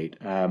slave state.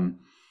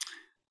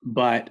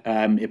 But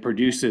it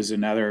produces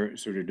another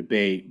sort of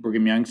debate.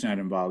 Brigham Young's not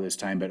involved this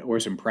time, but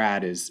Orson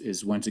Pratt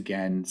is once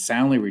again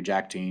soundly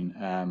rejecting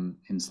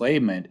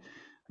enslavement.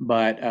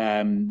 But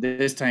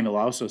this time he'll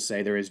also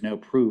say there is no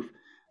proof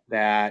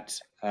that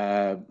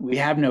we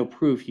have no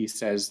proof, he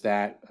says,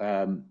 that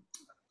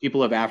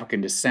people of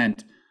African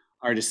descent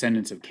are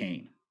descendants of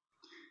Cain.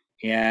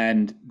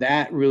 And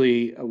that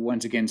really,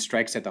 once again,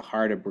 strikes at the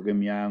heart of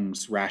Brigham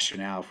Young's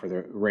rationale for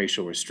the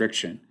racial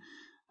restriction.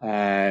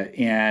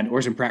 And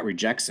Orson Pratt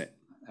rejects it.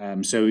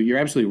 So you're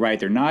absolutely right.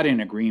 They're not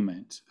in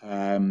agreement.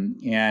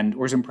 And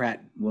Orson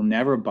Pratt will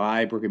never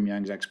buy Brigham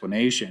Young's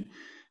explanation.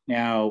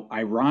 Now,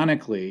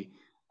 ironically,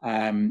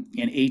 in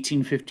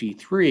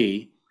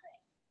 1853,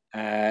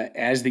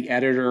 as the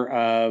editor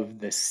of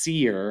The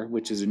Seer,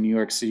 which is a New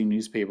York City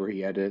newspaper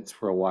he edits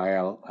for a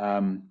while,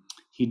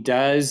 he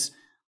does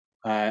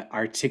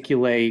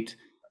articulate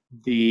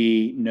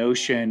the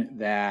notion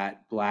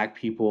that Black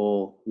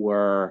people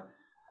were,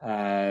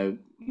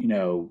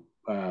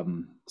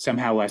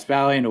 somehow less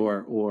valiant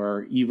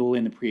or evil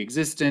in the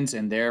pre-existence,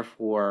 and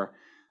therefore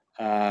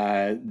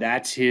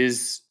that's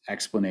his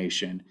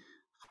explanation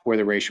for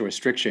the racial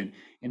restriction.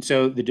 And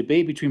so the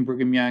debate between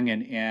Brigham Young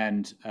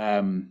and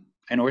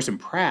Orson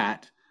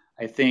Pratt,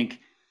 I think,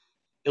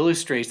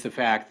 illustrates the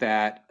fact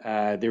that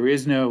there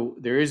is no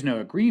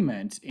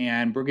agreement,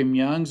 and Brigham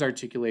Young's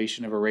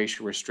articulation of a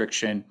racial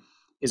restriction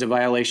is a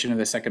violation of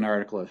the second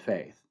article of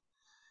faith.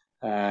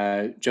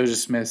 Joseph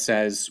Smith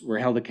says we're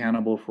held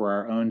accountable for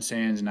our own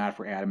sins, not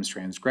for Adam's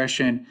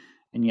transgression,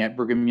 and yet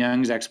Brigham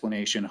Young's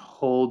explanation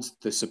holds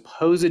the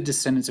supposed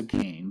descendants of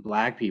Cain,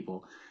 Black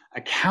people,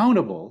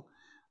 accountable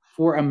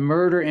for a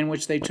murder in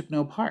which they took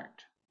no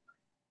part.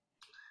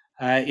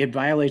 It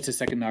violates the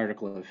second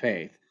article of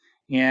faith.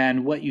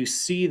 And what you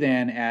see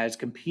then as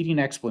competing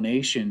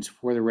explanations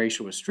for the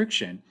racial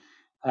restriction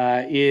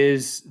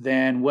is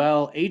then,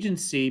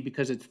 agency,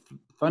 because it's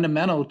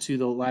fundamental to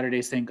the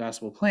Latter-day Saint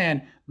gospel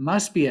plan,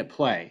 must be at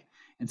play.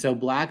 And so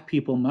Black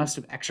people must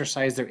have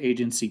exercised their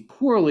agency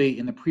poorly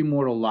in the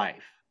premortal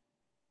life.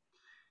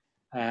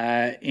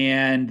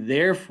 And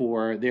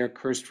therefore, they're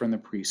cursed from the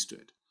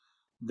priesthood.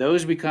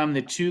 those become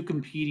the two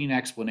competing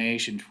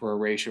explanations for a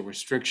racial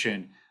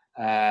restriction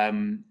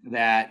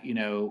that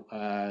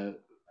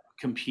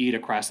compete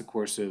across the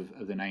course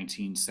of the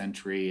 19th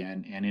century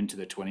and into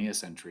the 20th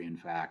century, in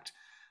fact.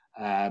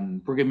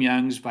 Brigham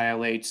Young's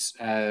violates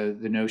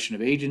the notion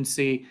of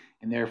agency,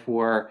 and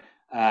therefore,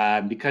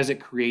 because it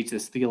creates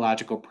this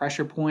theological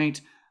pressure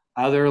point,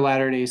 other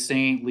Latter-day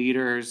Saint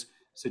leaders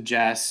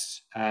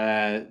suggest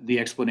the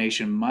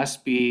explanation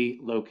must be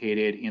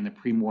located in the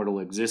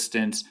premortal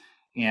existence,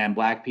 and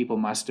Black people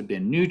must have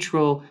been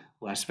neutral,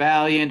 less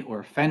valiant,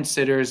 or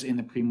fence-sitters in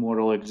the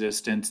premortal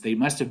existence. They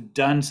must have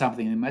done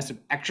something. They must have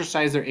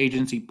exercised their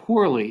agency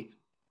poorly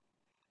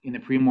in the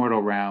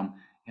premortal realm,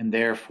 and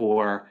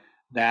therefore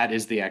that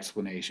is the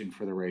explanation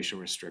for the racial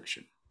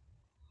restriction.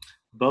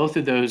 Both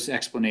of those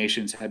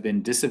explanations have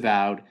been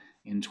disavowed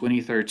in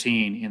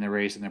 2013 in the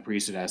Race and the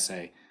Priesthood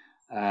essay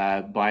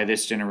by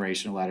this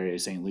generation of Latter-day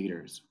Saint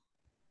leaders.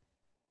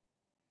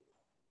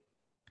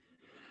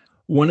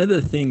 One of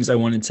the things I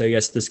wanted to,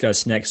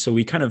 discuss next, so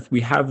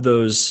we have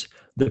those,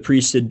 the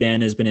priesthood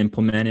ban has been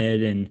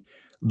implemented, and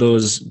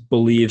those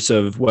beliefs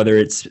of whether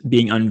it's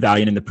being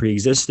unvaliant in the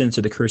preexistence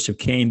or the curse of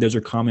Cain, those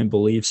are common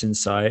beliefs and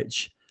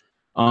such.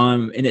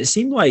 And it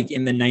seemed like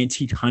in the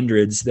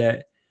 1900s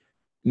that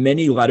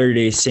many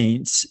Latter-day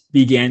Saints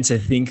began to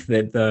think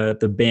that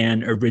the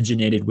ban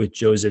originated with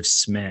Joseph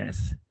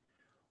Smith.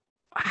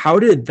 How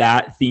did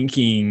that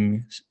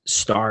thinking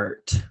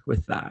start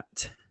with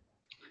that?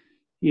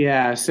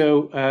 Yeah,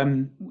 so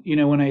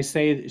when I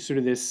say sort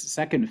of this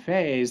second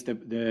phase,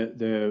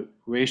 the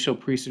racial,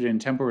 priesthood,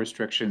 and temporal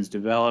restrictions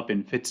develop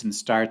in fits and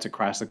starts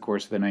across the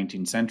course of the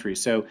 19th century.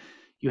 So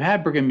you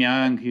have Brigham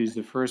Young, who's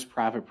the first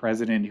prophet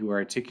president who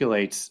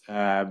articulates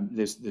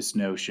this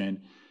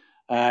notion,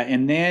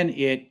 and then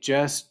it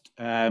just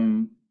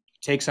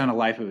takes on a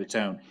life of its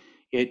own.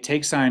 It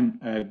takes on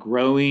a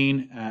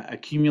growing,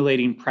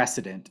 accumulating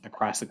precedent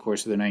across the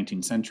course of the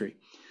 19th century.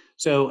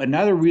 So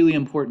another really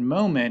important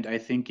moment, I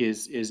think,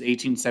 is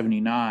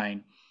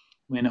 1879,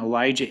 when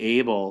Elijah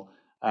Abel,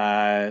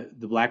 the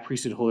Black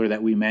priesthood holder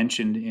that we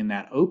mentioned in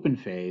that open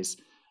phase,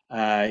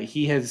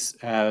 he has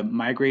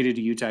migrated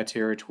to Utah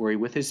Territory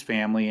with his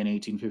family in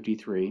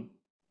 1853.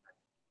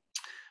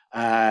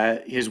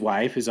 His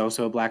wife is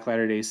also a Black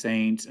Latter-day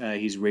Saint.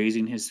 He's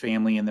raising his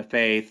family in the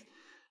faith.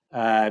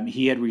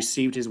 He had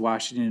received his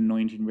Washington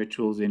anointing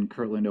rituals in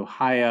Kirtland,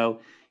 Ohio.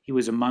 He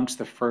was amongst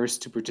the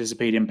first to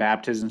participate in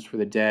baptisms for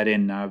the dead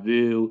in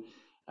Nauvoo.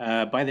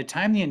 By the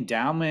time the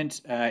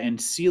endowment and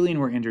sealing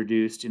were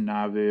introduced in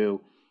Nauvoo,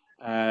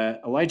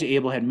 Elijah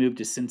Abel had moved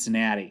to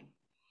Cincinnati.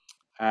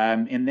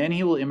 And then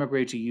he will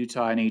immigrate to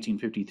Utah in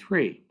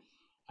 1853.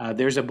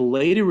 There's a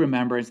belated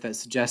remembrance that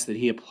suggests that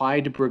he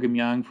applied to Brigham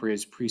Young for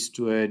his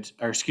priesthood,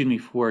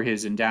 for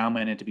his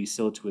endowment and to be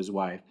sealed to his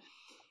wife.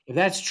 If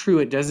that's true,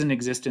 it doesn't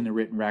exist in the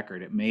written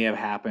record. It may have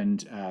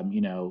happened,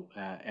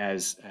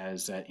 as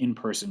an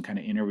in-person kind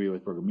of interview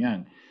with Brigham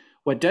Young.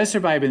 What does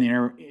survive in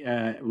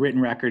the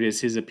written record is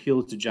his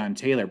appeal to John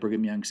Taylor,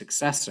 Brigham Young's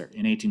successor,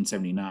 in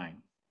 1879.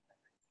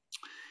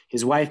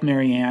 His wife,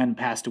 Mary Ann,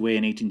 passed away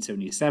in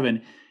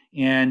 1877,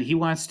 and he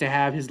wants to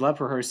have his love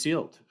for her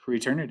sealed for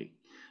eternity.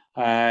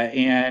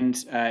 And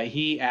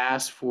he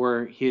asked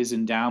for his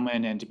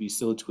endowment and to be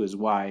sealed to his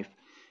wife,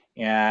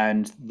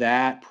 and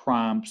that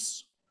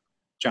prompts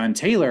John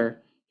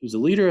Taylor, who's a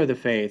leader of the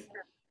faith,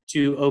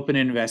 to open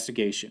an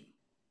investigation.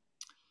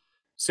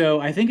 So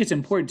I think it's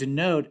important to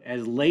note,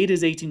 as late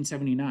as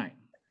 1879,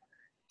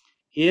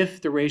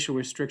 if the racial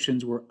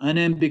restrictions were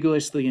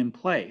unambiguously in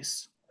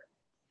place,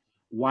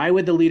 why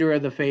would the leader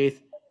of the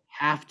faith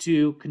have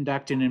to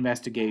conduct an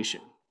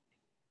investigation?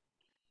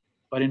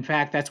 But in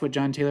fact, that's what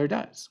John Taylor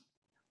does.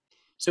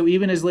 So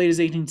even as late as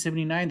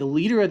 1879, the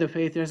leader of the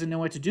faith doesn't know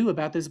what to do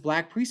about this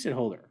Black priesthood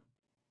holder,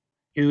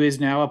 who is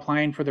now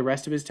applying for the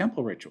rest of his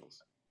temple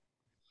rituals.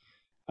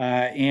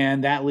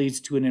 And that leads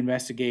to an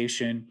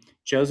investigation.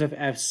 Joseph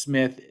F.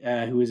 Smith,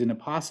 who was an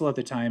apostle at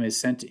the time, is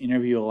sent to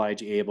interview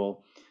Elijah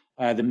Abel.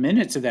 The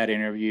minutes of that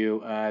interview,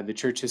 the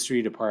Church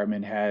History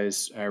Department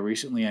has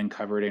recently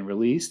uncovered and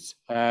released.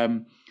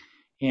 And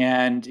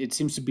it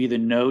seems to be the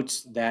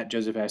notes that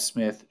Joseph F.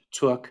 Smith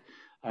took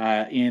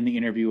in the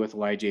interview with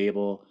Elijah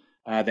Abel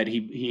that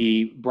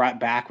he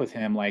brought back with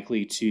him,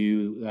 likely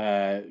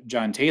to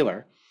John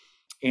Taylor.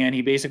 And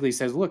he basically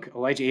says, look,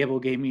 Elijah Abel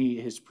gave me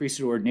his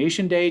priesthood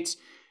ordination dates,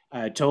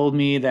 told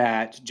me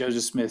that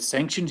Joseph Smith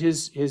sanctioned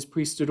his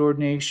priesthood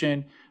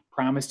ordination,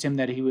 promised him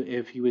that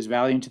if he was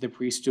valiant to the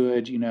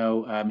priesthood, he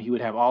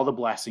would have all the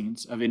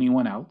blessings of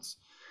anyone else.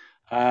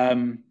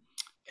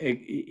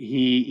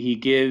 He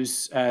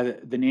gives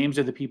the names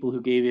of the people who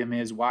gave him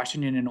his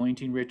Washington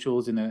anointing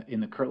rituals in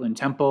the Kirtland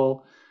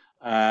Temple,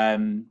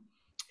 and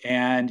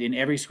in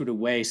every sort of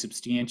way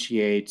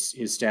substantiates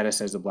his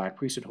status as a Black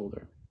priesthood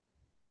holder.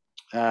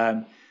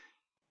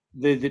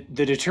 The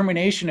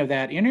determination of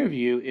that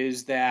interview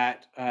is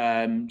that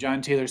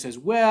John Taylor says,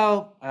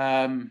 well,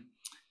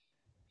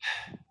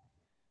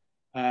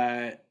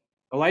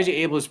 Elijah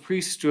Abel's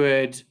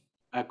priesthood,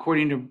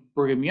 according to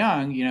Brigham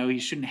Young, he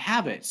shouldn't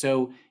have it.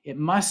 So it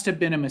must have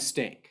been a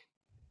mistake.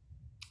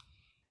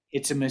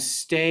 it's a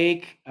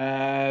mistake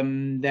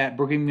that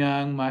Brigham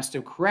Young must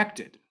have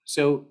corrected.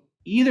 So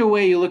either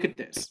way you look at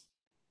this,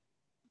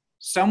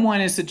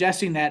 someone is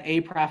suggesting that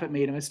a prophet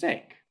made a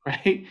mistake,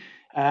 right?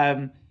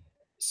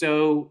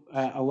 So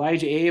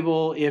Elijah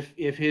Abel, if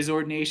his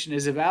ordination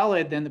is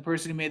valid, then the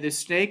person who made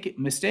this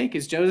mistake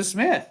is Joseph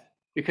Smith,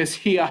 because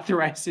he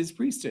authorized his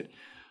priesthood.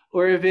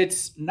 Or if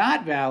it's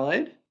not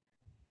valid,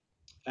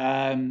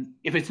 then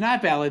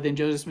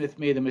Joseph Smith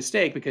made the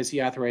mistake because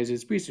he authorized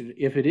his priesthood.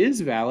 If it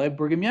is valid,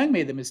 Brigham Young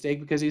made the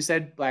mistake because he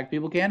said black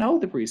people can't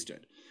hold the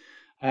priesthood.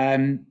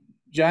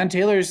 John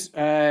Taylor's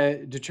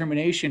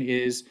determination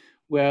is,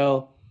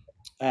 well,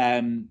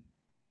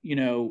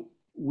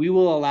 we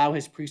will allow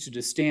his priesthood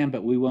to stand,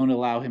 but we won't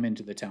allow him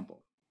into the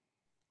temple.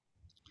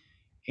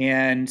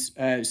 And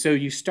so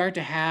you start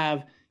to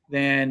have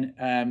then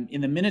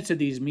in the minutes of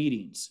these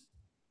meetings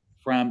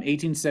from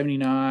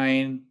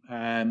 1879,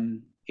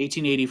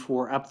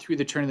 1884, up through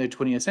the turn of the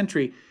 20th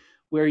century,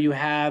 where you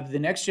have the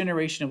next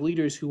generation of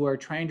leaders who are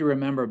trying to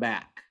remember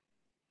back.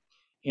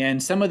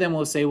 And some of them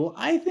will say, well,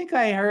 I think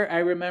I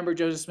remember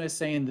Joseph Smith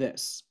saying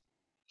this.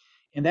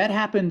 And that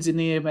happens in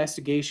the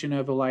investigation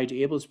of Elijah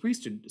Abel's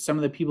priesthood. Some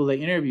of the people they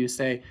interview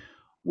say,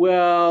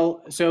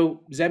 well,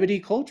 so Zebedee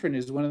Coltrane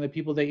is one of the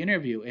people they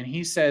interview, and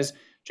he says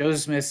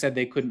Joseph Smith said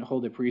they couldn't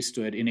hold a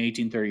priesthood in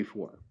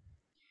 1834.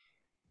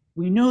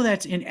 We know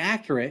that's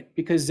inaccurate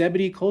because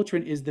Zebedee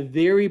Coltrane is the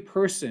very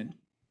person,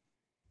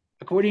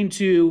 according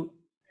to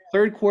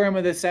Third Quorum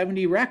of the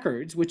 70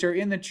 records, which are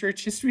in the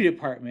church history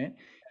department,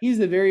 he's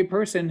the very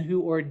person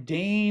who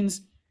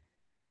ordains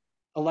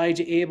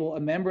Elijah Abel a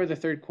member of the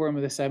Third Quorum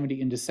of the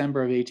 70 in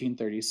December of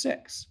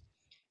 1836.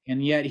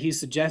 And yet he's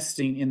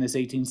suggesting in this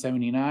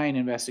 1879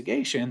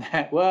 investigation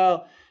that,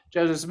 well,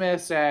 Joseph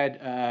Smith said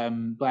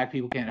black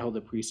people can't hold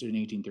the priesthood in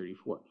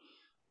 1834.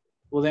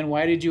 Well, then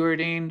why did you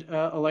ordain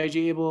Elijah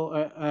Abel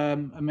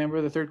a member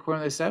of the Third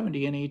Quorum of the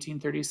 70 in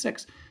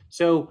 1836?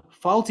 So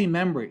faulty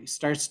memory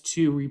starts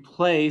to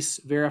replace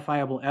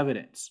verifiable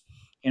evidence.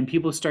 And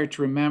people start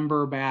to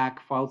remember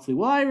back falsely.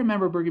 Well, I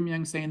remember Brigham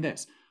Young saying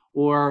this.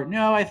 Or,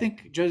 no, I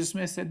think Joseph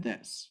Smith said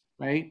this,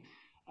 right?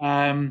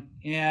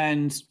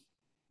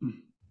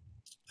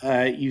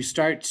 You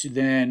start to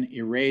then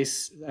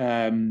erase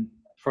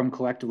from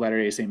collective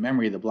Latter-day Saint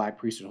memory the black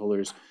priesthood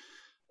holders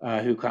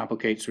who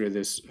complicate sort of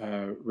this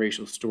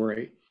racial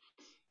story.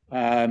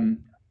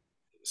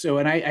 So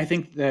I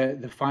think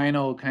the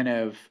final kind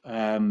of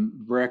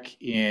brick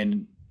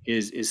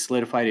is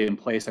solidified in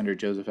place under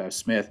Joseph F.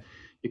 Smith,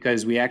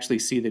 because we actually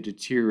see the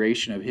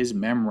deterioration of his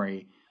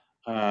memory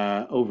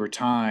over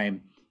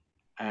time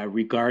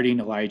regarding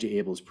Elijah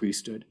Abel's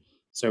priesthood.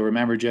 So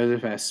remember,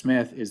 Joseph S.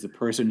 Smith is the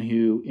person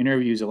who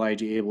interviews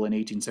Elijah Abel in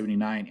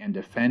 1879 and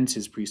defends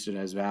his priesthood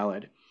as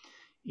valid.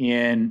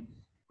 In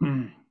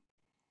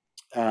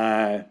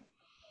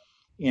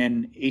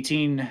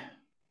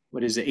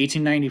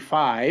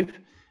 1895,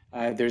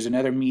 there's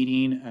another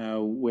meeting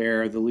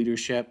where the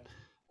leadership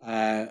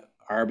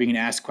are being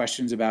asked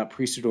questions about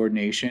priesthood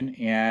ordination,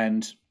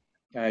 and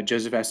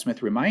Joseph S.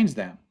 Smith reminds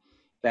them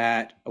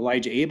that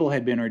Elijah Abel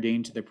had been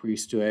ordained to the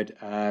priesthood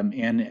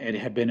and it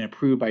had been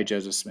approved by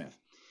Joseph Smith.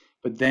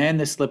 But then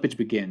the slippage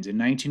begins. In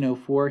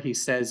 1904, he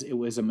says it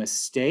was a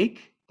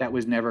mistake that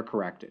was never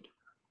corrected.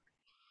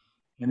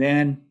 And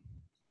then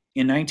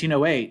in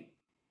 1908,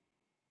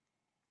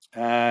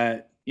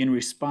 in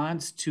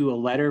response to a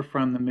letter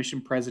from the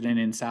mission president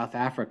in South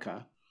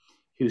Africa,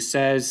 who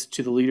says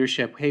to the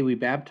leadership, hey, we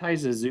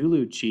baptized a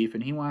Zulu chief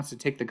and he wants to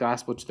take the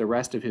gospel to the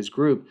rest of his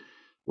group.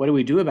 What do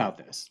we do about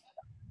this?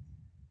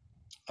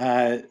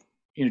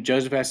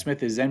 Joseph S.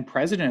 Smith is then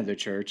president of the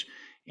church.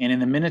 And in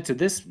the minutes of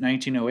this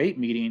 1908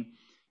 meeting,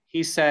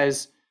 he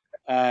says,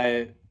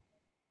 Elijah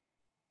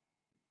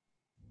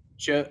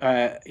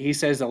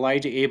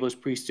Abel's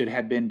priesthood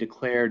had been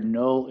declared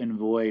null and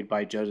void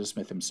by Joseph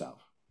Smith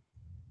himself.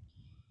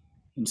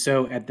 And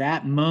so at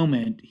that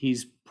moment,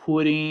 he's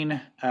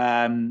putting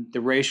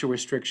the racial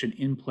restriction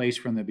in place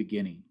from the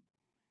beginning,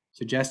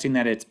 suggesting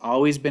that it's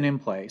always been in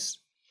place,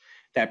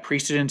 that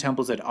priesthood and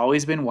temples had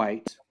always been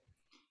white,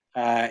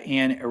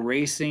 and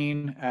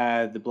erasing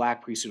the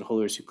black priesthood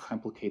holders who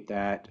complicate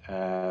that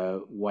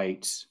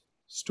white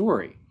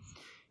story.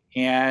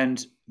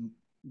 And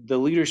the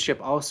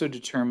leadership also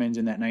determines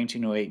in that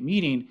 1908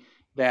 meeting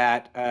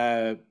that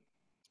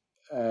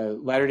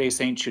Latter-day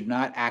Saints should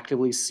not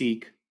actively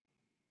seek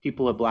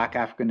people of black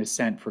African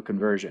descent for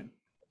conversion.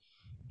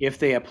 If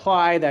they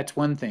apply, that's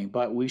one thing,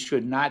 but we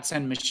should not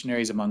send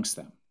missionaries amongst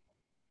them.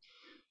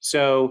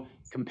 So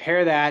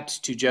compare that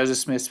to Joseph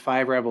Smith's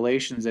 5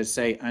 revelations that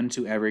say,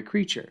 unto every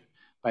creature.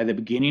 By the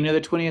beginning of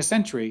the 20th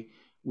century,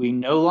 we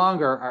no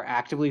longer are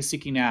actively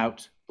seeking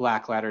out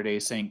black Latter-day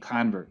Saint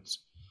converts.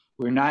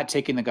 We're not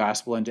taking the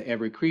gospel into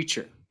every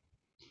creature.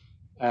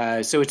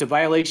 So it's a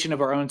violation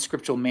of our own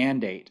scriptural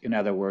mandate, in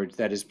other words,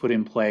 that is put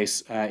in place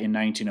in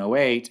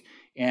 1908.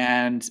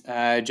 And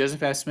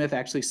Joseph F. Smith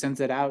actually sends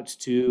it out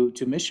to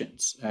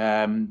missions.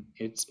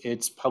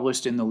 It's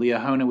published in the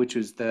Liahona, which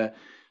was the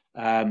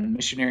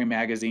missionary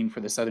magazine for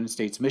the Southern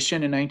States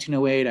Mission in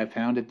 1908. I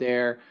found it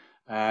there.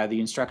 the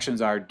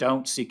instructions are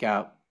don't seek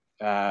out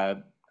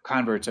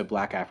converts of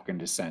Black African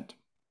descent.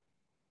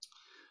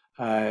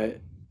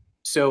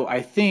 So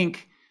I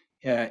think,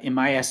 in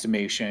my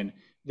estimation,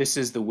 this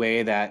is the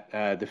way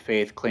that the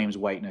faith claims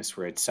whiteness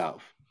for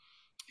itself.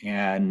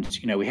 And,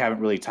 we haven't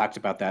really talked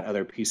about that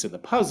other piece of the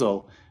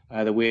puzzle,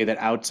 the way that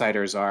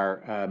outsiders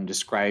are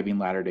describing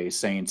Latter-day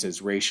Saints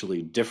as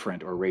racially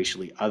different or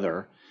racially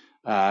other.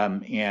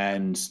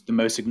 And the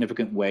most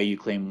significant way you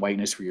claim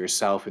whiteness for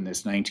yourself in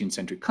this 19th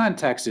century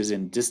context is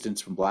in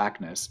distance from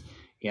Blackness.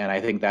 And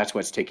I think that's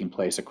what's taking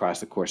place across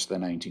the course of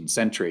the 19th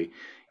century.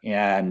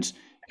 And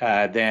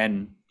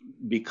then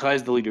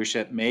because the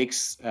leadership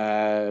makes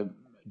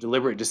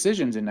deliberate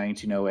decisions in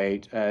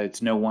 1908,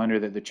 it's no wonder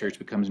that the church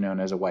becomes known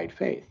as a white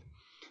faith.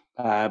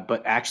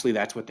 But actually,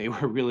 that's what they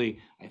were really,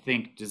 I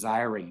think,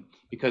 desiring,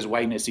 because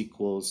whiteness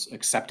equals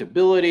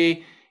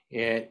acceptability,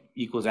 it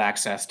equals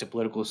access to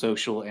political,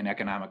 social, and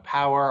economic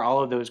power.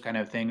 All of those kind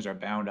of things are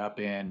bound up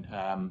in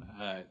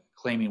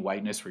claiming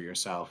whiteness for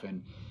yourself.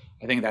 And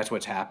I think that's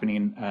what's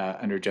happening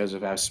under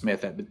Joseph F.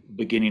 Smith at the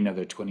beginning of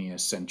the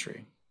 20th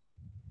century.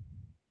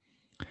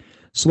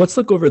 So let's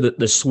look over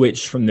the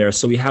switch from there.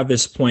 So we have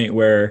this point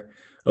where,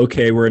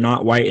 okay, we're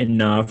not white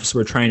enough, so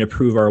we're trying to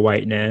prove our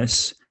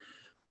whiteness.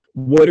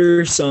 What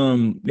are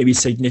some maybe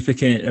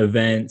significant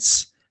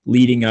events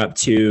leading up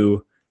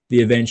to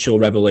the eventual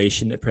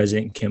revelation that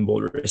President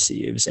Kimball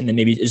receives? And then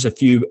maybe just a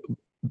few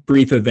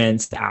brief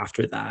events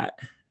after that.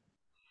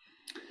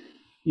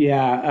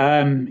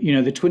 Yeah,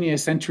 the 20th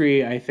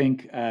century, I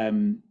think,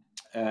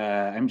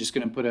 I'm just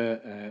going to put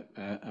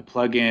a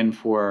plug in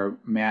for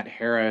Matt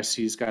Harris.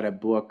 He's got a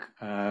book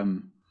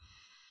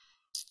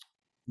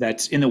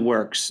that's in the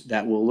works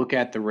that will look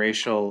at the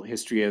racial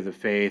history of the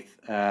faith,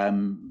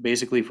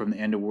 basically from the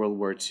end of World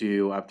War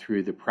II up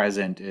through the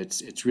present.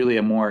 It's really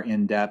a more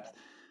in-depth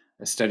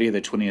study of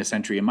the 20th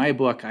century. In my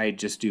book, I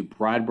just do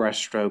broad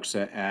brushstrokes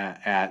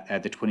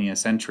at the 20th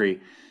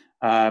century.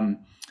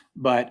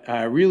 But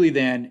really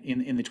then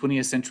in the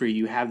 20th century,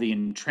 you have the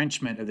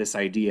entrenchment of this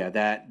idea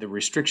that the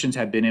restrictions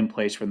have been in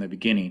place from the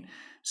beginning.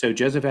 So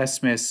Joseph S.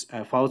 Smith's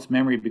false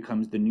memory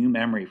becomes the new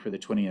memory for the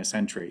 20th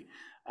century.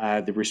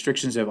 The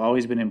restrictions have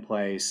always been in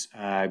place.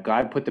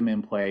 God put them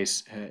in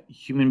place.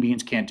 Human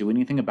beings can't do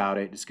anything about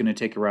it. It's going to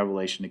take a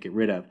revelation to get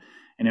rid of.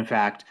 And in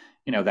fact,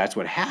 that's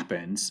what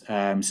happens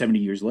 70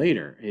 years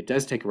later. It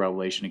does take a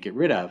revelation to get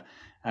rid of.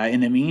 In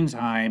the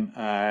meantime,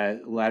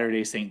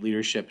 Latter-day Saint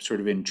leadership sort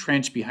of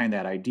entrenched behind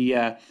that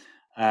idea.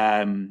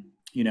 When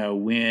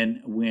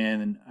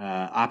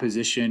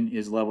opposition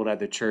is leveled at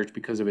the church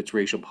because of its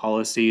racial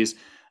policies,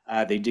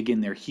 they dig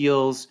in their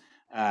heels,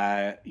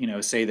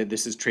 say that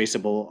this is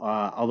traceable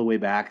all the way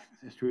back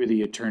through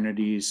the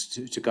eternities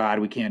to God.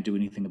 We can't do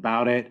anything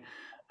about it.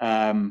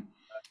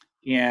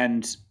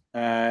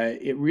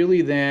 It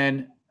really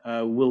then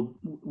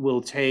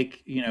will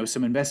take,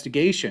 some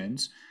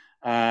investigations.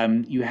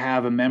 You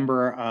have a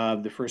member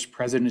of the first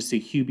presidency,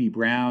 Hugh B.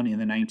 Brown, in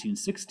the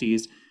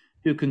 1960s,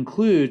 who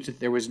concludes that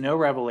there was no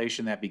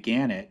revelation that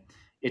began it.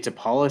 It's a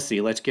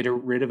policy. Let's get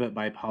rid of it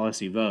by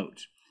policy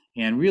vote.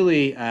 And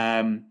really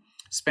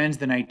spends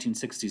the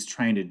 1960s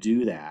trying to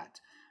do that.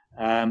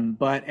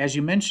 But as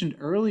you mentioned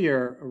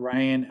earlier,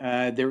 Ryan,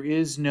 there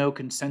is no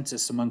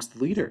consensus amongst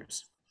the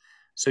leaders.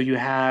 So you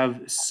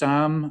have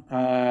some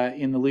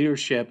in the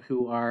leadership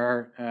who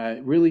are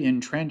really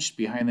entrenched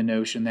behind the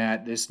notion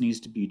that this needs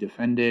to be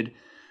defended.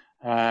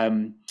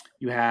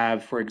 You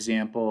have, for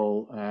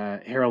example,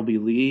 Harold B.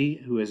 Lee,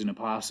 who is an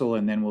apostle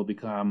and then will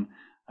become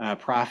a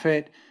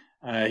prophet,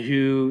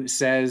 who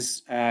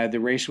says the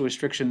racial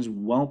restrictions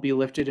won't be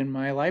lifted in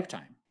my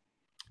lifetime.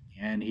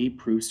 And he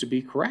proves to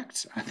be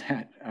correct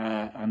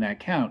on that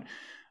count.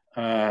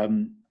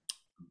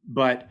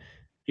 But,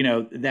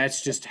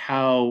 that's just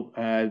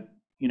how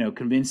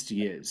convinced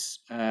he is.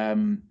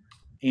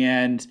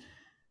 And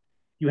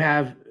you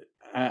have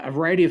a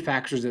variety of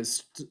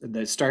factors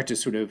that start to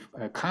sort of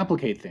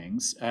complicate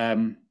things.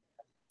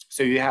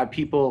 So you have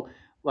people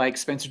like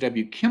Spencer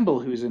W. Kimball,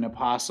 who's an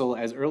apostle.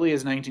 As early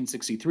as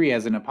 1963,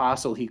 as an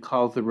apostle, he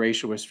calls the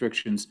racial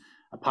restrictions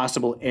a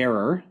possible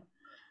error.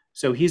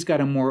 So he's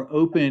got a more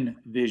open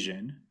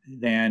vision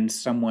than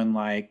someone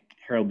like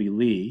Harold B.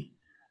 Lee.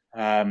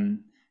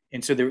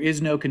 And so there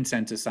is no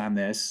consensus on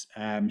this.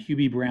 Hugh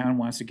B. Brown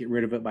wants to get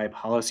rid of it by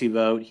policy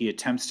vote. He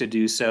attempts to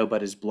do so,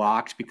 but is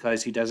blocked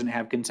because he doesn't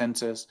have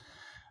consensus.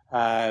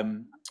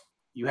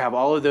 You have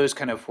all of those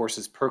kind of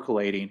forces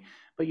percolating,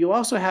 but you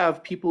also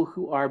have people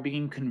who are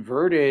being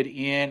converted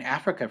in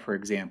Africa, for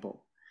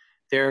example.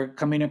 They're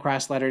coming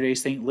across Latter-day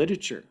Saint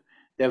literature.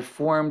 They've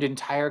formed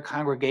entire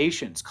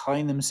congregations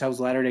calling themselves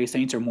Latter-day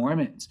Saints or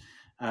Mormons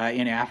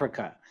in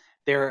Africa.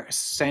 They're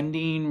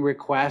sending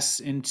requests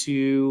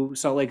into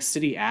Salt Lake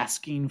City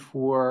asking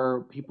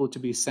for people to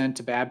be sent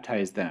to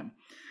baptize them.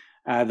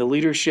 The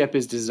leadership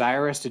is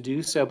desirous to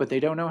do so, but they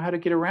don't know how to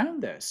get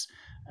around this.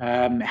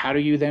 How do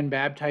you then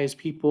baptize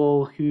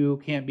people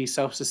who can't be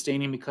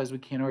self-sustaining because we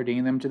can't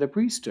ordain them to the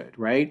priesthood,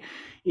 right?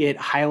 It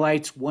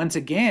highlights once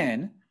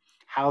again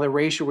how the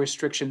racial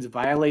restrictions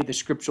violate the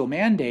scriptural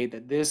mandate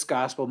that this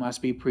gospel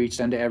must be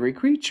preached unto every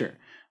creature,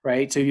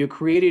 right? So you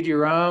created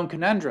your own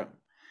conundrum.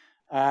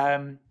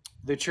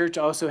 The church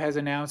also has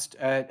announced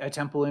a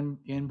temple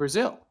in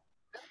Brazil,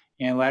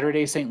 and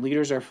Latter-day Saint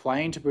leaders are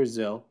flying to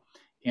Brazil,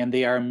 and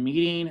they are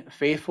meeting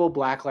faithful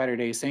Black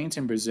Latter-day Saints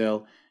in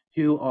Brazil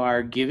who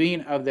are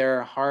giving of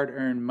their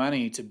hard-earned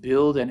money to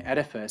build an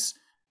edifice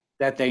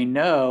that they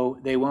know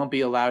they won't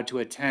be allowed to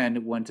attend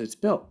once it's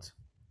built.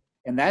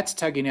 And that's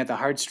tugging at the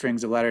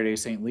heartstrings of Latter-day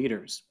Saint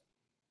leaders.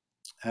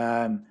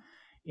 And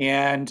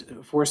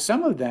for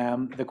some of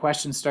them, the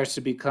question starts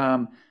to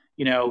become,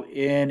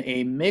 in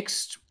a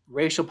mixed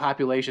racial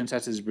population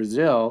such as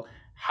Brazil,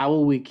 how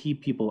will we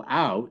keep people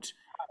out?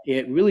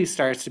 It really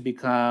starts to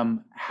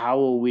become, how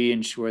will we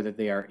ensure that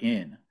they are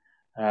in?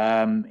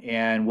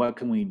 And what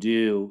can we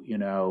do,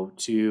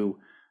 to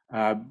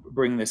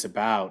bring this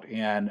about?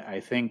 And I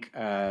think,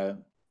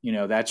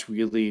 that's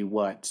really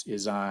what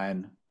is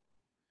on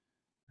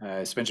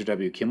Spencer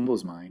W.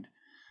 Kimball's mind.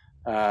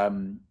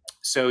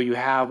 So you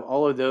have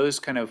all of those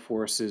kind of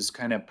forces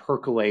kind of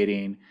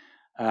percolating.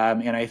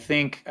 And I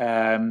think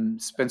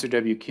Spencer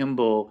W.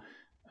 Kimball,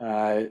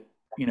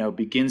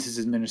 begins his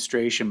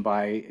administration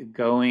by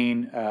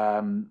going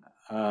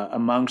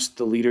amongst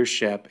the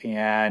leadership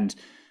and,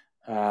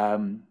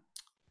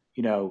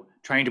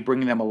 trying to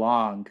bring them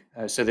along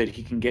so that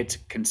he can get to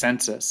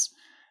consensus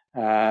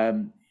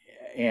and,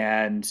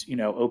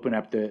 open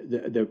up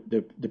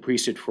the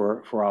priesthood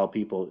for all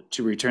people,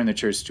 to return the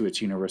church to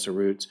its universal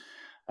roots.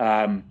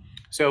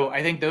 So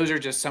I think those are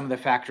just some of the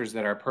factors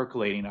that are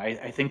percolating.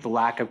 I think the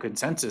lack of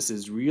consensus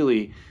is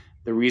really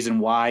the reason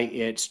why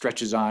it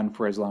stretches on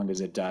for as long as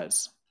it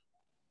does.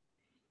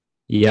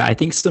 Yeah, I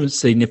think some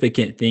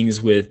significant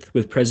things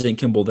with President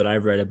Kimball that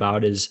I've read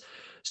about is,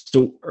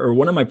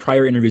 one of my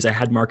prior interviews, I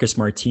had Marcus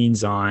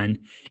Martins on,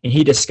 and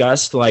he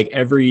discussed for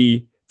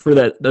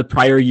the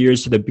prior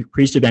years to the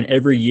priesthood event,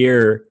 every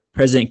year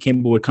President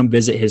Kimball would come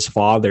visit his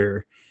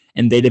father,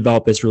 and they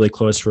developed this really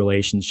close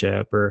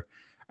relationship. Or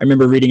I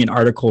remember reading an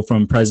article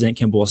from President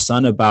Kimball's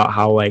son about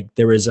how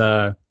there was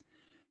a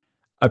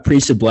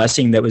priesthood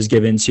blessing that was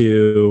given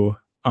to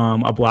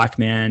a Black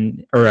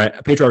man, or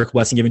a patriarchal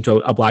blessing given to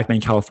a Black man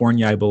in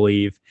California, I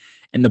believe.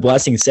 And the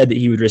blessing said that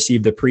he would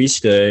receive the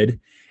priesthood.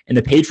 And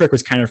the patriarch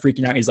was kind of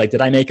freaking out. He's like, did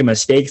I make a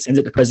mistake? Sends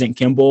it to President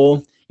Kimball.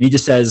 And he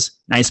just says,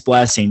 nice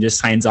blessing, just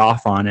signs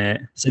off on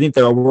it. So I think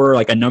there were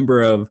a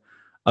number of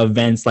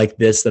events like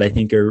this that I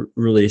think are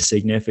really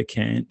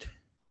significant.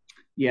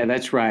 Yeah,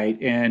 that's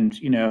right. And,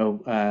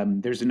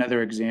 there's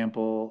another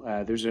example.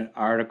 There's an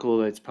article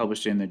that's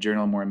published in the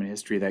Journal of Mormon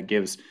History that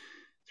gives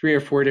 3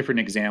 or 4 different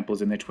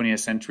examples in the 20th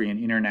century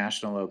in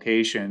international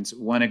locations.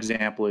 One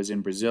example is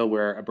in Brazil,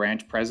 where a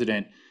branch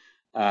president,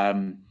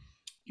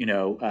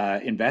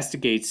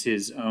 investigates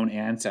his own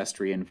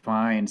ancestry and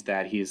finds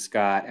that he's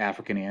got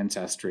African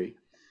ancestry.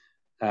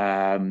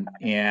 And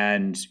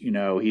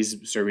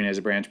he's serving as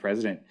a branch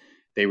president.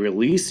 They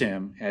release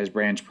him as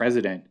branch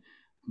president,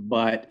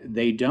 but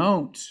they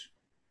don't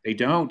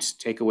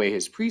take away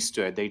his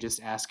priesthood. They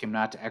just ask him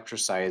not to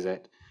exercise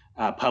it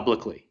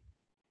publicly.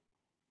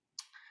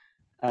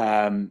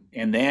 And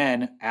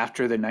then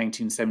after the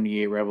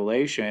 1978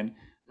 revelation,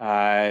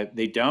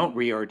 they don't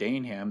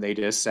reordain him. They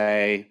just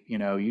say,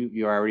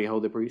 you already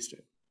hold the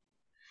priesthood.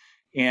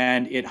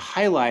 And it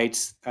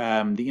highlights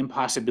the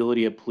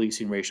impossibility of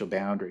policing racial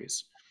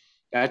boundaries.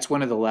 That's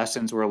one of the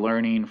lessons we're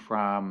learning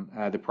from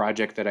the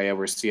project that I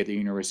oversee at the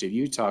University of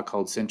Utah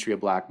called Century of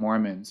Black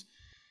Mormons,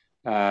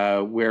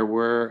 where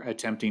we're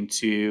attempting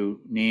to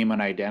name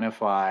and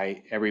identify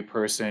every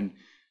person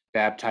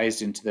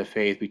baptized into the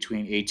faith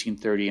between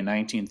 1830 and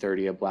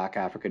 1930 of Black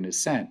African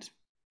descent.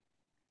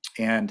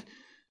 And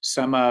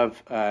some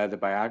of the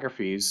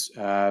biographies,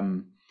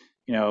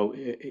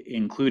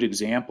 include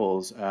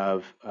examples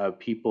of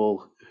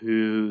people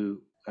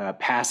who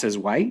pass as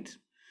white,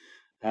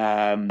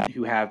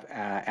 who have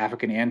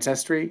African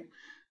ancestry.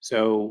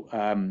 So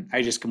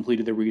I just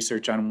completed the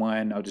research on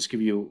one. I'll just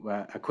give you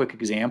a quick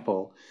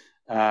example.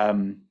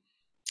 And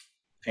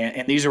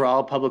these are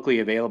all publicly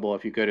available.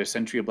 If you go to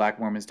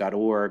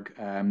centuryofblackmormons.org,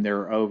 there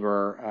are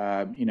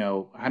over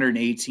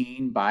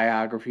 118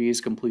 biographies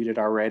completed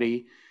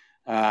already.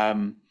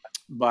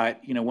 But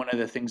one of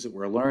the things that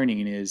we're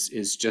learning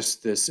is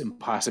just this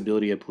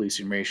impossibility of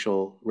policing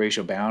racial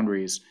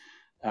boundaries.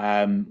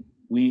 In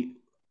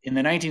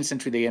the 19th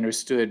century, they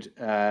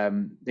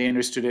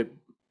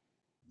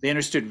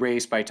understood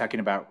race by talking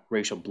about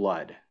racial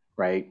blood,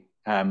 right?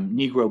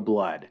 Negro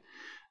blood.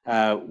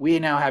 We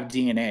now have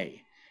DNA.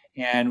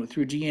 And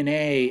through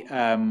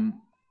DNA,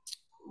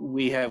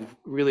 we have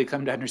really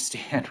come to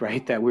understand,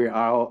 right, that we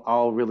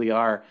all really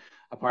are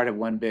a part of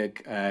one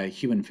big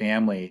human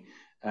family.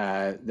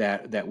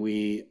 That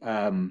we,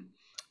 our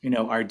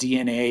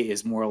DNA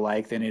is more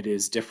alike than it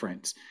is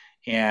different,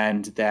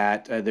 and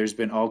that there's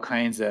been all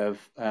kinds of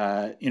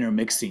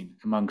intermixing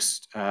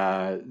amongst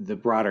the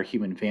broader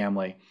human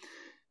family.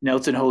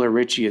 Nelson Holer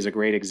Ritchie is a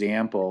great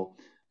example.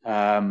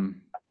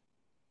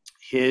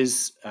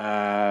 His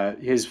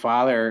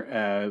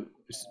father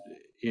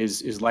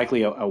is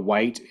likely a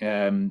white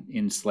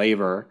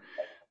enslaver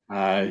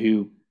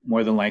who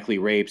more than likely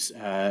rapes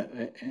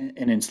an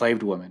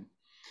enslaved woman.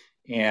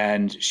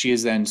 And she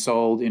is then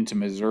sold into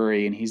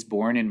Missouri, and he's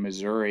born in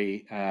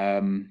Missouri,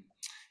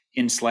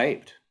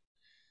 enslaved.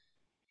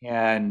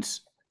 And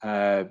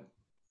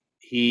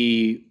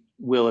he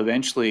will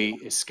eventually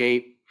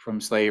escape from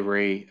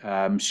slavery,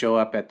 show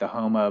up at the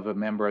home of a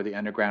member of the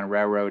Underground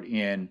Railroad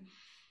in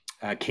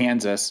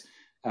Kansas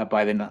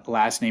by the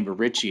last name of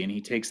Ritchie, and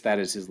he takes that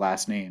as his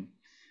last name.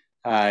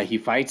 He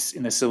fights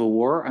in the Civil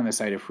War on the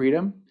side of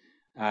freedom.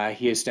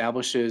 He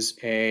establishes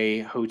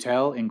a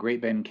hotel in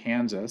Great Bend,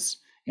 Kansas,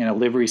 and a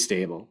livery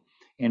stable,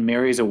 and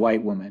marries a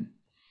white woman.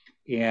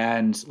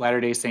 And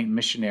Latter-day Saint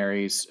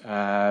missionaries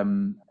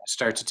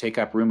start to take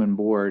up room and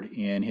board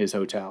in his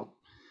hotel.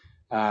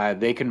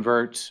 They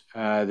convert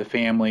the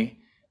family.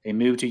 They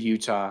move to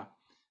Utah.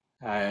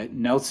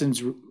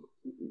 Nelson's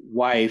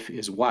wife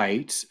is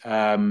white,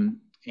 and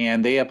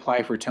they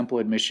apply for temple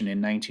admission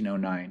in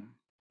 1909.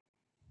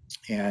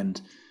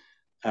 And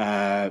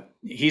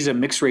he's a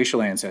mixed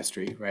racial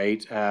ancestry,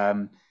 right?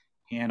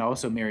 And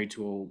also married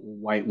to a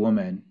white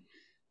woman.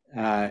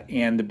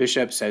 And the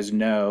bishop says,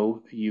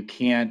 no, you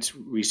can't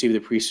receive the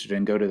priesthood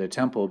and go to the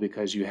temple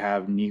because you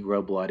have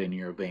Negro blood in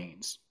your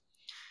veins.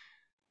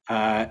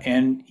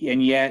 And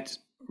yet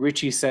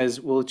Ritchie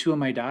says, well, two of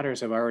my daughters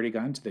have already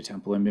gone to the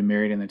temple and been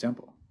married in the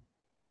temple.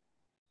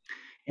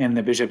 And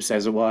the bishop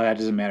says, well, that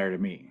doesn't matter to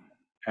me.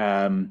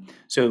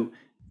 So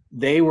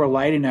they were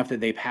light enough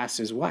that they passed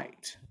as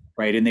white,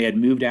 right? And they had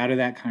moved out of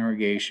that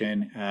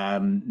congregation,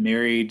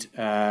 married,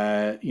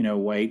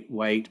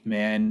 white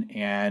men,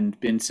 and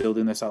been sealed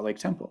in the Salt Lake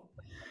Temple.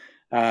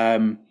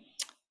 The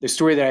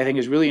story that I think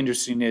is really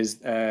interesting is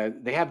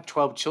they have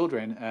 12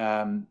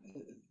 children.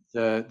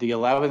 The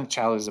 11th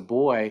child is a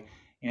boy,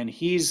 and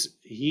he's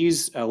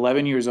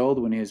 11 years old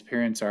when his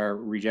parents are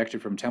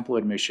rejected from temple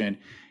admission,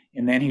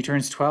 and then he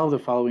turns 12 the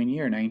following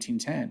year,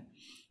 1910,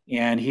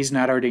 and he's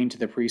not ordained to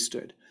the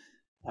priesthood.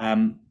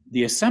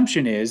 The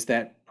assumption is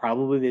that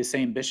probably the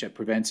same bishop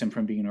prevents him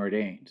from being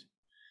ordained.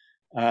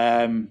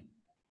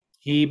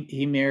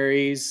 He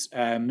marries,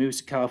 moves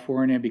to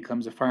California,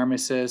 becomes a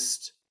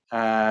pharmacist,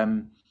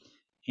 and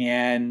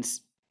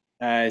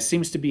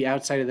seems to be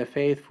outside of the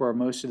faith for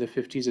most of the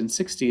 50s and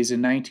 60s.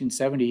 In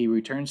 1970, he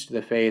returns to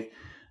the faith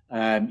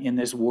in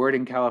this ward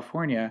in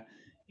California.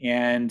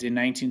 And in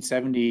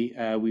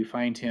 1970, we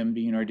find him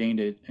being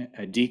ordained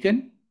a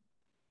deacon,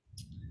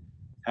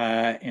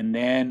 and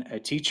then a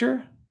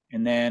teacher,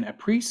 and then a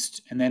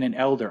priest, and then an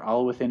elder,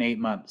 all within 8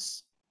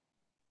 months.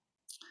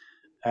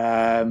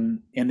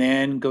 And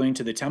then going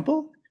to the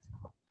temple.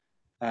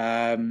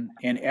 And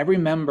every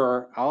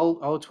member,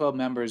 all 12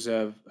 members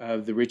of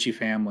the Ritchie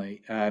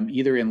family,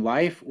 either in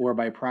life or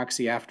by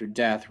proxy after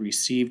death,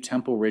 received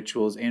temple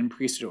rituals and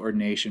priesthood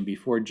ordination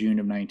before June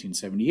of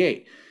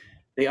 1978.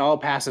 They all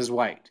pass as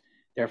white.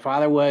 Their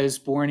father was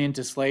born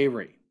into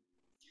slavery.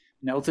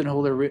 Nelson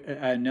Holder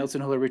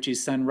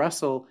Ritchie's son,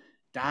 Russell,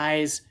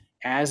 dies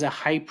as a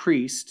high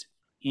priest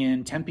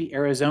in Tempe,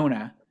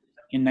 Arizona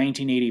in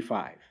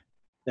 1985,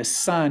 the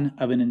son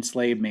of an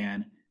enslaved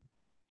man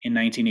in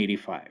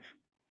 1985.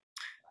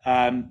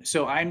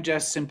 So I'm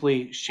just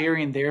simply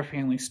sharing their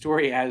family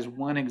story as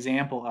one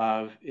example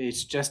of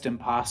it's just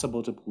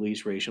impossible to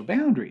police racial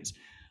boundaries.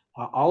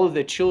 All of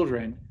the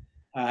children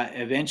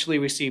eventually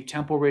received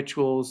temple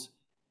rituals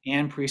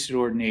and priesthood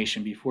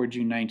ordination before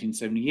June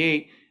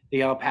 1978.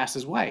 They all pass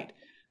as white.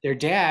 Their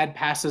dad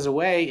passes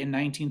away in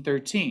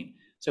 1913.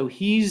 So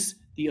he's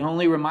the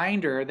only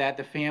reminder that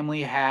the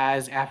family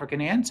has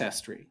African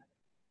ancestry.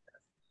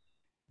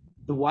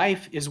 The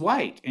wife is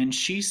white, and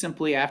she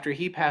simply, after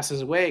he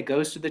passes away,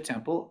 goes to the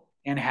temple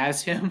and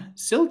has him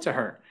sealed to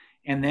her,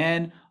 and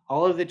then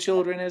all of the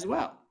children as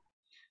well.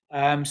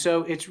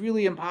 So it's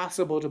really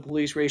impossible to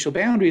police racial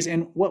boundaries.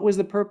 And what was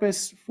the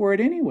purpose for it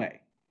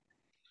anyway?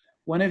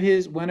 One of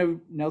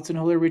Nelson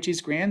Holder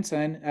Ritchie's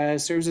grandson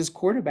serves as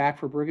quarterback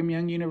for Brigham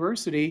Young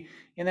University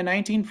in the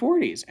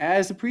 1940s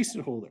as a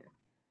priesthood holder,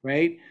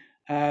 right?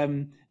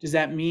 Does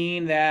that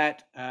mean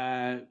that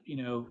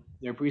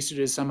their priesthood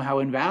is somehow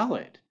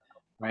invalid?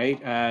 Right?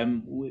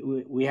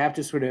 We have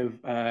to sort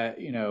of,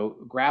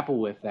 grapple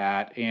with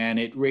that. And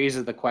it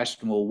raises the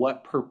question, well,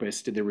 what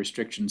purpose did the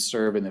restrictions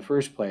serve in the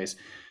first place?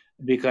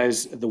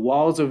 Because the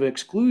walls of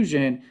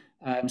exclusion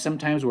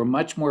sometimes were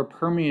much more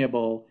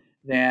permeable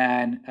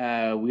than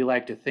we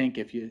like to think,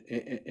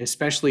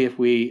 especially if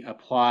we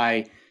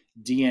apply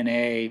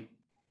DNA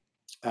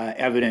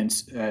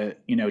evidence, to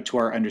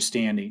our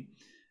understanding.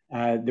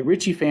 The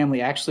Ritchie family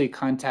actually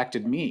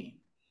contacted me.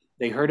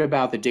 They heard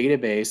about the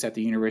database at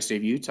the University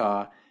of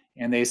Utah,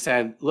 and they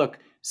said, look,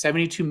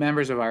 72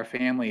 members of our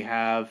family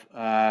have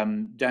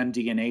done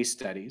DNA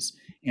studies,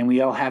 and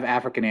we all have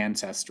African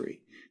ancestry.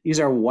 These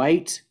are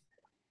white,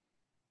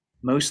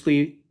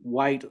 mostly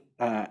white.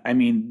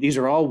 These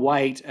are all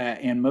white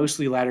and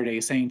mostly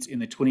Latter-day Saints in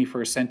the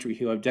 21st century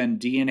who have done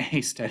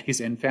DNA studies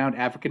and found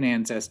African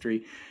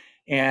ancestry.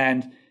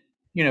 And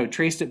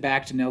traced it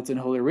back to Nelson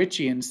Holer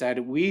Ritchie and said,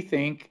 we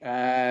think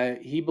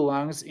he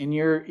belongs in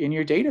your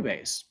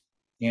database.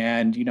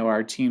 And,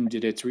 our team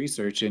did its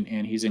research,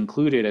 and he's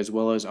included, as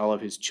well as all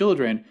of his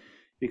children,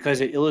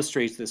 because it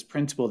illustrates this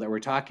principle that we're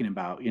talking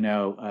about,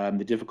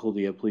 the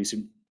difficulty of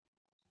policing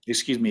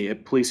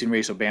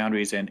racial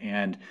boundaries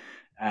and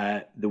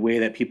the way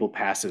that people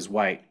pass as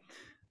white.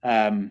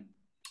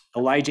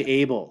 Elijah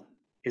Abel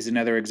is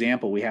another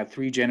example. We have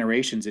 3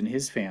 generations in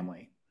his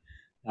family.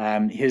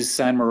 His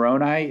son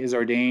Moroni is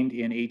ordained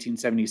in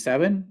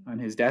 1877 on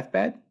his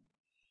deathbed.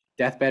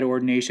 Deathbed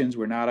ordinations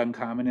were not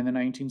uncommon in the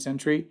 19th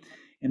century.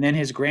 And then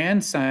his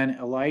grandson,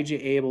 Elijah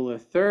Abel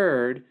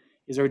III,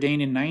 is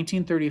ordained in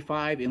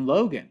 1935 in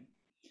Logan.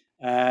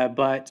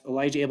 But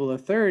Elijah Abel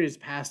III is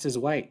passed as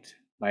white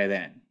by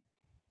then.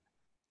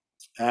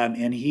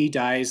 And he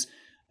dies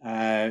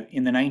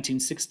in the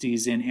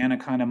 1960s in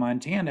Anaconda,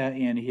 Montana,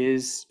 and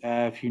his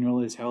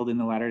funeral is held in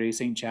the Latter-day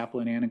Saint Chapel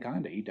in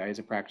Anaconda. He dies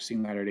a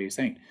practicing Latter-day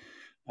Saint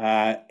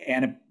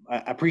and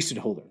a priesthood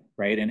holder,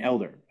 right, an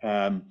elder.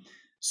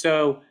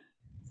 So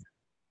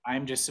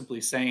I'm just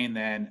simply saying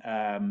that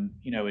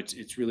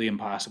it's really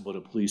impossible to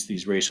police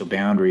these racial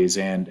boundaries,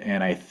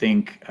 and I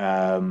think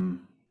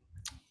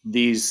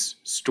these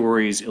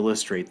stories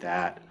illustrate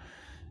that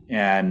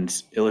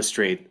and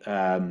illustrate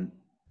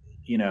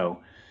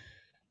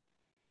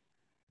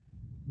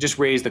just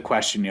raise the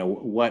question,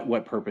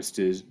 what purpose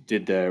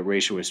did the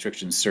racial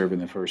restrictions serve in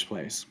the first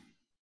place?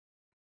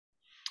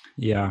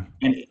 Yeah,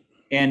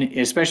 and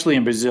especially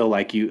in Brazil,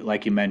 like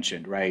you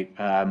mentioned, right?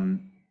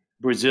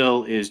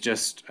 Brazil is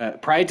just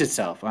prides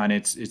itself on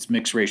its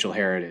mixed racial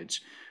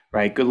heritage,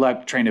 right? Good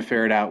luck trying to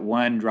ferret out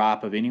one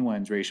drop of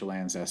anyone's racial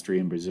ancestry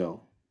in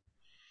Brazil.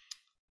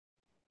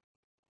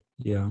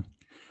 Yeah.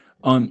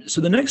 So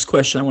the next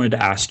question I wanted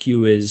to ask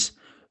you is,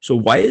 so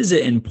why is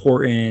it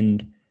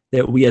important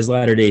that we as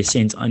Latter-day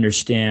Saints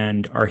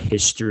understand our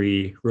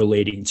history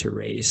relating to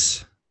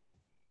race?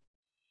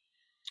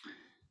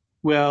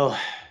 Well,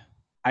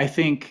 I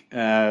think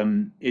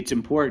it's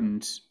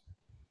important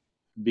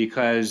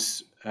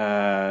because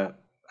of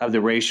the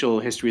racial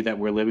history that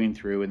we're living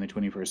through in the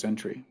 21st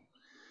century.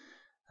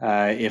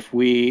 If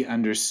we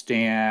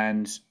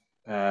understand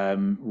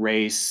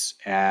race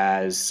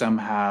as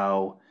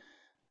somehow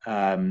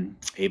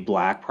a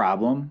Black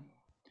problem,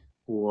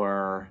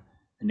 or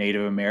a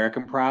Native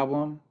American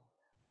problem,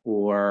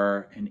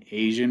 or an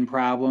Asian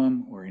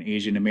problem, or an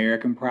Asian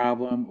American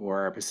problem,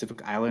 or a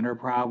Pacific Islander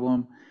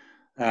problem,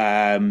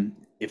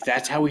 if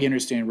that's how we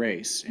understand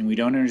race, and we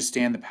don't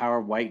understand the power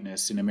of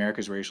whiteness in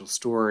America's racial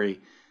story,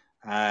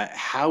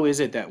 how is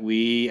it that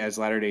we as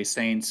Latter-day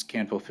Saints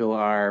can fulfill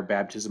our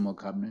baptismal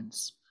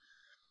covenants?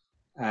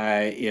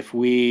 If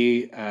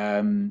we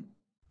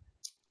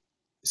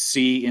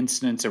see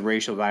incidents of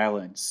racial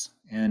violence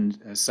and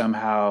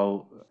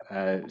somehow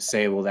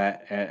say, well,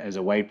 that as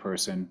a white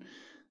person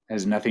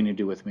has nothing to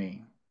do with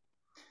me,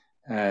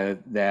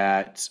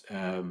 that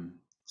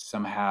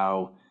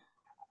somehow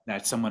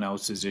that's someone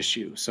else's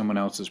issue, someone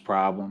else's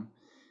problem.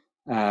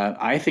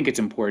 I think it's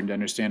important to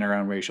understand our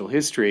own racial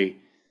history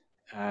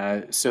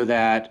so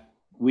that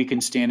we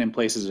can stand in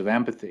places of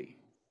empathy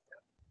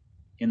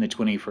in the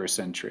 21st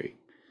century,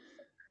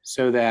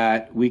 so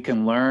that we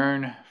can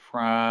learn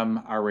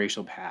from our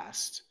racial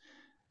past.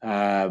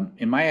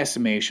 In my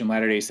estimation,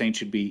 Latter-day Saints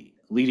should be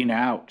leading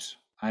out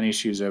on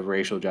issues of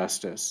racial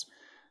justice.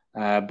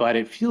 But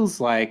it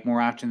feels like more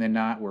often than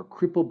not, we're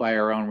crippled by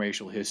our own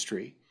racial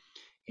history.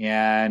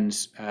 And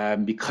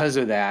because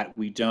of that,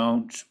 we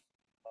don't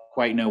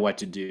quite know what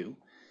to do.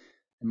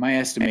 In my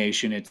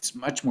estimation, it's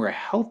much more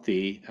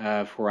healthy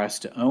for us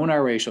to own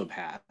our racial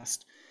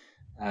past.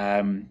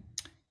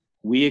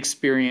 We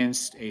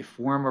experienced a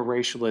form of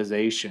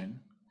racialization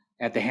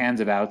at the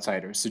hands of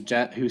outsiders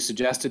who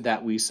suggested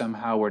that we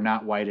somehow were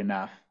not white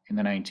enough in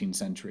the 19th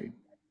century.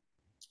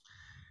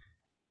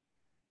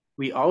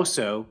 We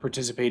also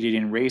participated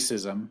in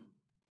racism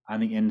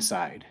on the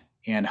inside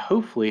and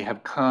hopefully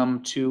have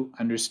come to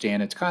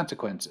understand its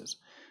consequences.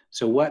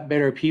 So what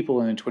better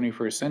people in the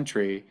 21st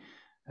century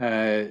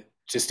to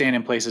stand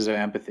in places of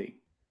empathy?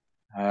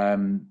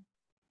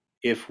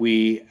 If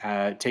we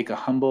take a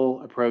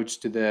humble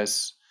approach to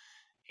this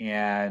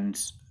and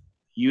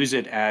use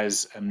it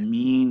as a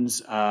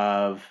means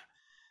of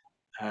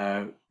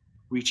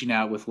reaching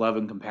out with love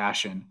and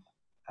compassion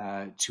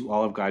to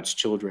all of God's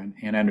children,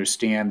 and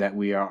understand that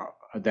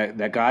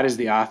that God is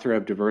the author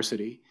of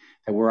diversity,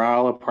 that we're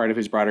all a part of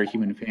his broader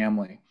human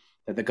family,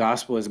 that the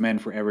gospel is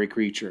meant for every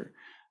creature.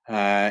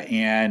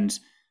 And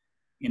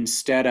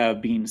instead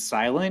of being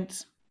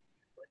silent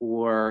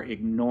or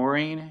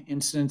ignoring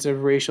incidents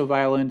of racial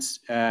violence,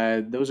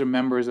 those are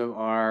members of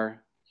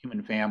our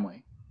human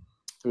family.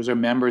 Those are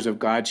members of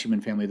God's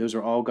human family. Those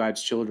are all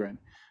God's children,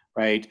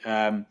 right?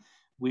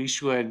 We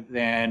should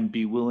then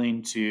be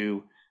willing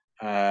to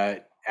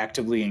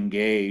actively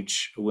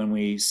engage when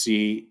we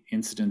see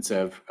incidents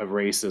of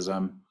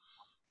racism,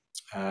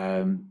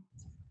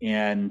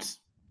 and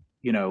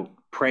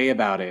pray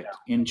about it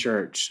in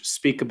church,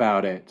 speak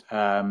about it,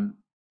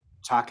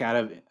 talk out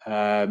of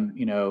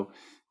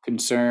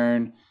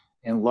concern,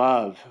 and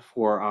love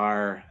for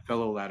our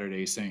fellow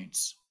Latter-day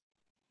Saints.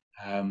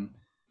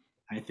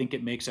 I think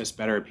it makes us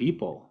better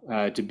people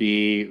to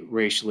be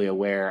racially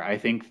aware. I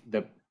think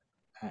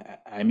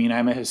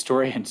I'm a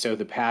historian, so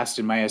the past,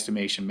 in my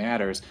estimation,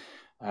 matters.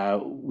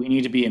 We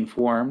need to be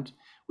informed.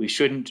 We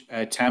shouldn't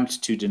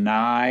attempt to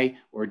deny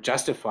or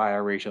justify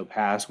our racial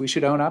past. We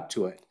should own up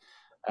to it.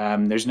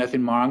 There's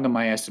nothing wrong, in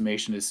my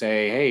estimation, to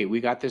say, hey, we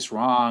got this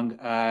wrong.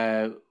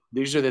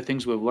 These are the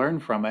things we've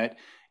learned from it.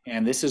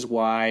 And this is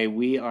why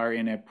we are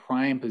in a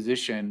prime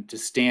position to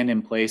stand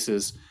in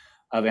places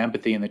of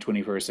empathy in the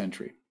 21st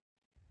century.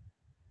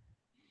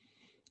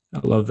 I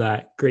love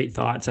that. Great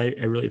thoughts. I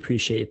really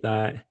appreciate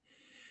that.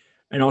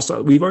 And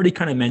also, we've already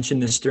kind of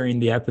mentioned this during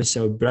the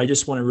episode, but I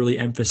just want to really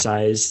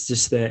emphasize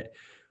just that,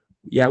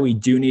 yeah, we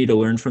do need to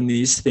learn from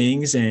these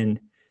things. And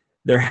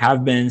there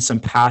have been some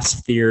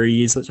past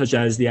theories, such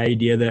as the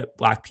idea that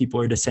Black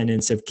people are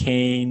descendants of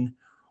Cain,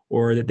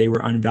 or that they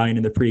were unvalued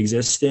in the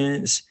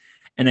pre-existence.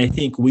 And I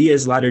think we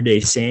as Latter-day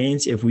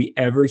Saints, if we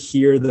ever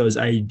hear those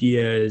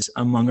ideas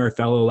among our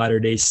fellow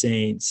Latter-day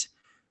Saints,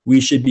 we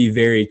should be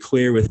very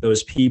clear with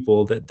those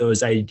people that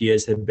those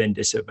ideas have been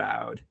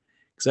disavowed.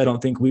 Because I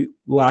don't think the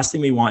last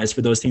thing we want is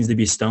for those things to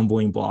be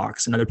stumbling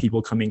blocks and other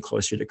people coming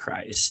closer to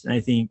Christ. And I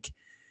think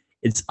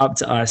it's up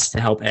to us to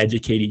help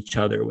educate each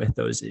other with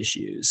those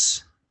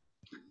issues.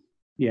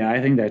 Yeah, I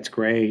think that's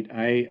great.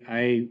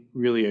 I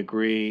really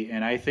agree.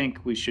 And I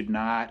think we should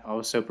not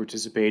also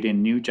participate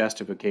in new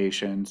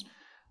justifications.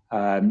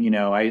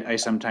 I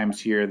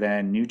sometimes hear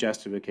then new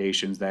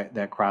justifications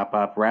that crop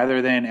up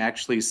rather than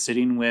actually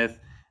sitting with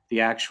the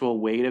actual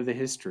weight of the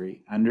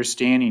history,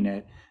 understanding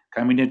it,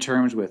 coming to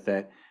terms with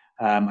it.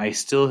 I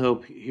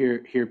still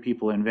hear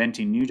people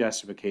inventing new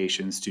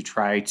justifications to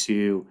try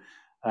to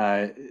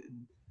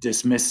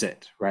dismiss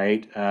it,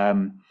 right?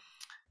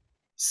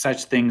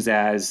 Such things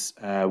as,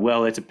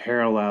 it's a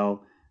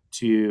parallel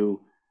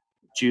to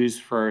Jews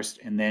first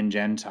and then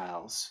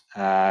Gentiles.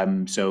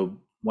 So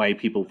white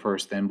people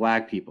first, then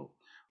Black people.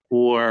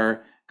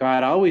 Or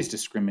God always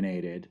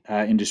discriminated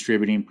in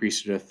distributing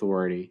priesthood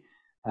authority.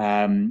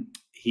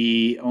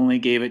 He only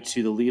gave it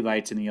to the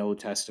Levites in the Old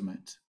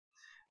Testament.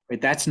 Right?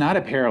 That's not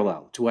a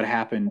parallel to what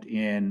happened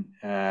in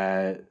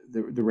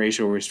the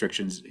racial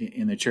restrictions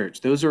in the church.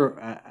 Those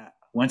are,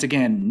 once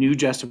again, new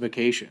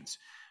justifications,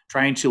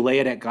 trying to lay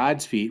it at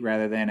God's feet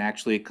rather than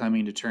actually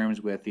coming to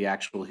terms with the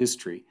actual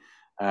history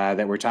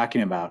that we're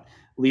talking about.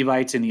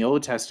 Levites in the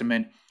Old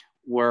Testament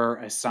were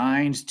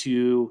assigned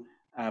to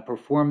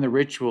perform the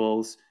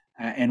rituals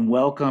and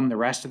welcome the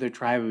rest of the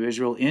tribe of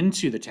Israel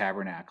into the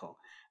tabernacle.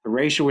 The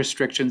racial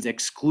restrictions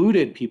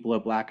excluded people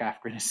of Black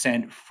African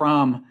descent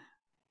from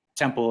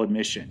temple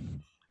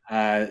admission.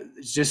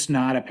 It's just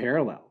not a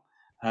parallel.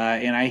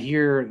 And I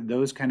hear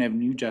those kind of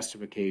new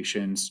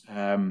justifications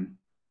in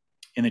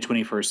the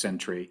 21st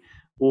century.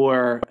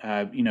 Or,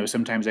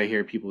 sometimes I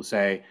hear people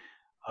say,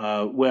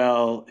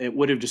 it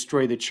would have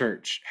destroyed the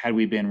church had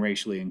we been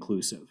racially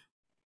inclusive.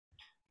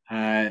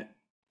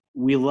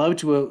 We love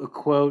to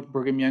quote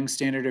Brigham Young's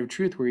Standard of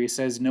Truth, where he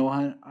says,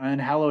 no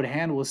unhallowed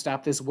hand will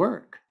stop this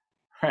work,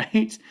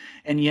 right?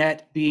 And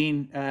yet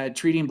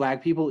treating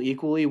Black people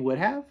equally would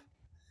have.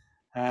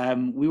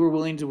 We were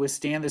willing to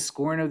withstand the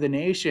scorn of the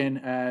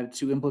nation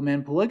to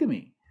implement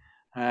polygamy.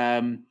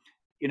 Those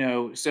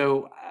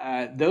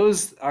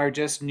are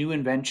just new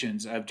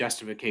inventions of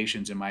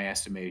justifications, in my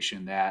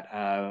estimation, that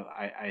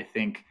I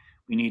think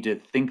we need to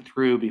think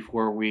through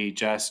before we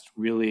just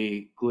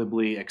really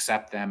glibly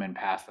accept them and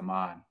pass them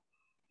on,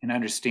 and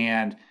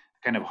understand the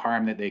kind of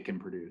harm that they can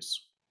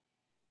produce.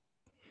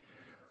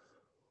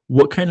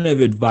 What kind of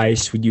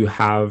advice would you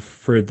have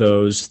for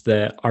those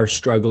that are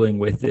struggling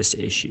with this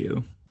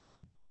issue?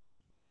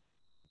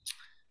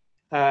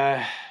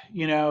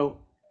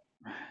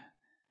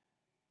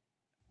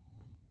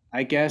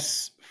 I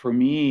guess for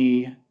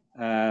me,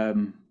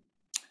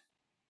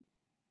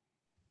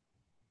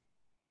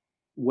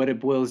 what it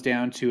boils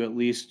down to, at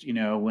least,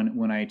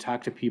 when I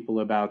talk to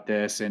people about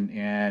this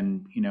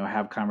and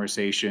have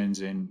conversations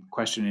and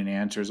question and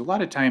answers, a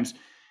lot of times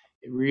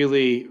it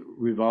really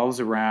revolves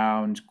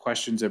around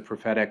questions of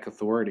prophetic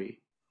authority.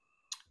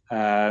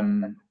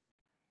 I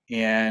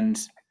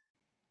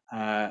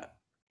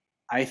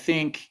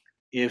think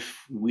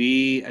if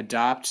we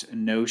adopt a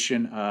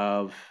notion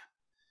of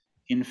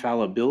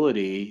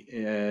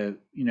infallibility,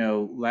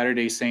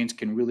 Latter-day Saints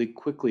can really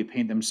quickly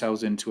paint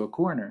themselves into a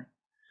corner.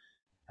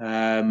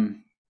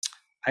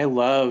 I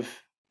love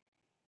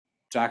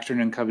Doctrine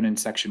and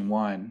Covenants section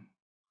 1,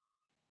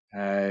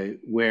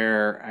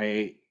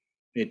 where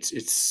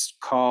it's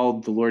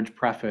called the Lord's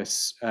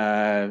Preface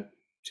to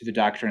the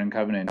Doctrine and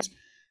Covenants.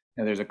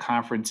 There's a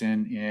conference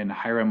in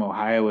Hiram,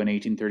 Ohio in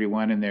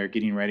 1831, and they're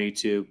getting ready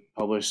to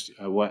publish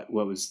what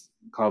was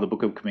called the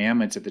Book of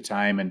Commandments at the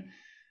time. And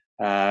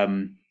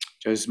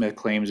Joseph Smith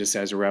claims this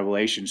as a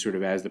revelation, sort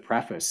of as the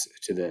preface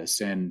to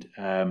this. And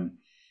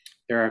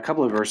there are a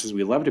couple of verses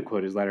we love to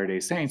quote as Latter-day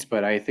Saints,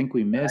 but I think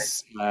we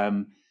miss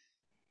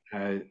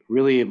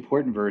really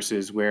important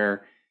verses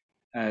where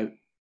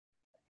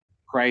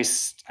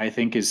Christ, I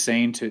think, is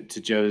saying to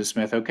Joseph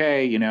Smith,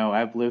 okay, you know,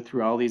 I've lived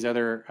through all these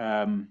other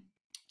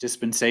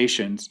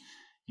dispensations,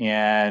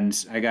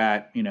 and I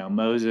got, you know,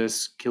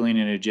 Moses killing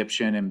an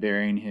Egyptian and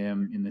burying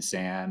him in the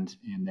sand,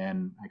 and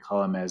then I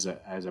call him as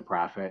a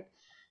prophet.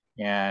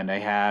 And I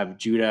have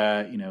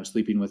Judah, you know,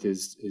 sleeping with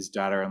his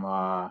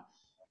daughter-in-law.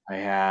 I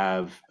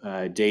have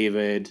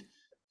David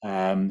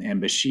and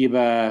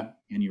Bathsheba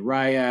and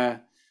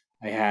Uriah.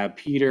 I have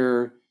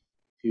Peter,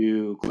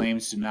 who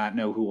claims to not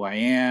know who I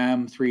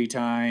am 3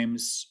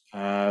 times,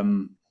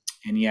 and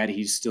yet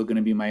he's still going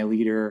to be my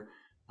leader.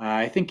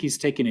 I think he's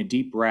taking a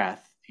deep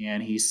breath,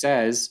 and he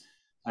says,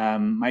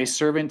 my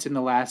servant in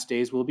the last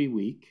days will be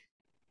weak.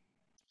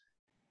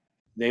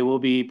 They will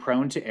be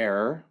prone to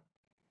error,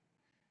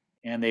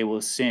 and they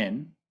will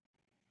sin.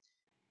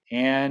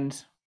 And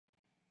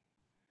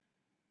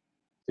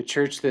the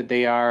church that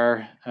they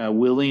are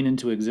willing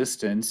into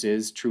existence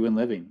is true and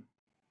living,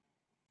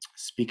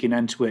 speaking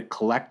unto it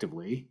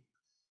collectively,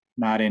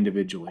 not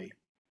individually.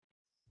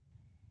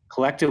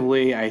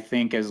 Collectively, I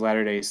think as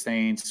Latter-day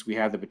Saints, we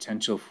have the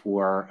potential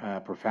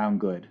for profound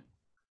good.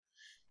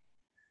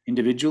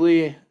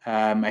 Individually,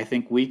 I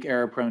think weak,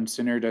 error-prone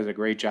sinner does a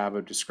great job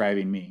of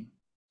describing me.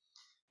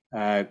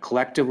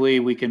 Collectively,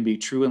 we can be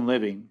true and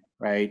living,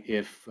 right?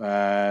 If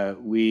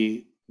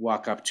we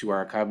walk up to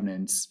our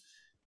covenants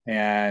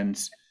and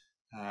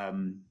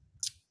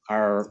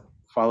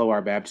follow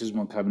our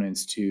baptismal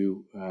covenants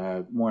to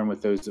mourn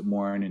with those that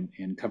mourn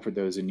and comfort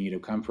those in need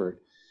of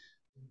comfort.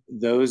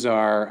 Those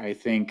are, I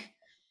think,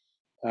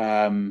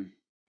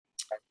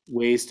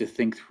 ways to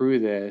think through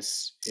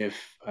this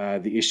if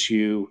the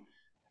issue,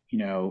 you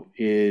know,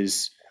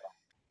 is,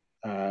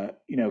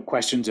 you know,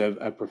 questions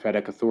of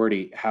prophetic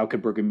authority. How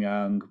could Brigham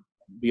Young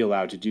be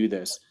allowed to do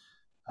this?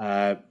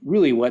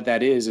 Really what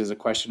that is a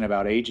question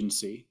about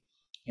agency.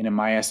 And in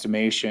my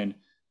estimation,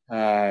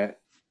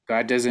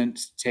 God doesn't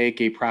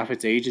take a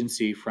prophet's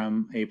agency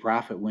from a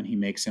prophet when he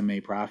makes him a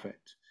prophet.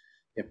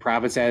 If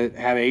prophets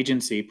have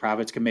agency,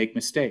 prophets can make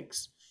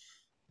mistakes.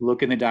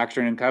 Look in the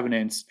Doctrine and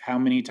Covenants. How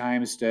many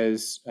times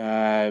does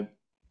the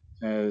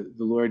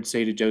Lord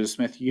say to Joseph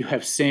Smith, you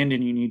have sinned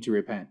and you need to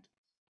repent?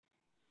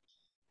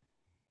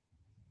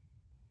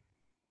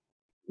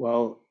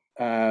 Well,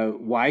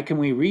 why can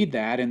we read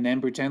that and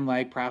then pretend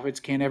like prophets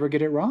can't ever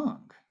get it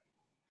wrong?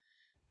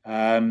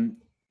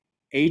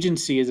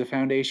 Agency is a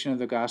foundation of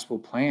the gospel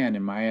plan,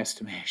 in my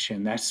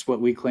estimation. That's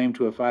what we claim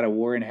to have fought a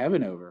war in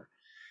heaven over.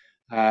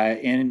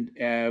 And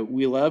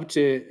we love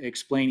to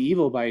explain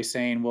evil by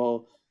saying,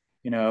 well,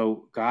 you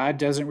know, God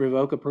doesn't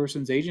revoke a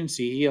person's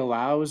agency. He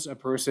allows a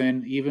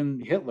person, even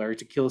Hitler,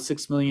 to kill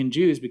 6 million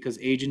Jews because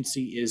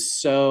agency is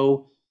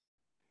so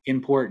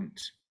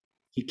important.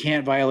 He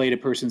can't violate a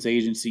person's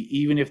agency,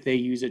 even if they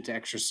use it to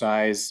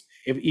exercise,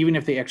 even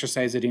if they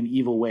exercise it in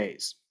evil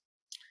ways.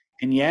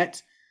 And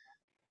yet,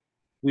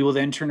 we will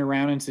then turn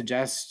around and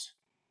suggest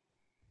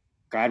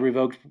God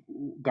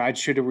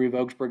should have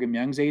revoked Brigham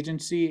Young's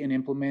agency in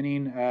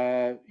implementing,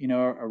 you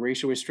know, a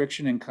racial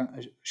restriction, and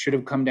should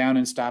have come down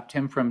and stopped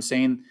him from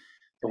saying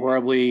the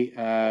horribly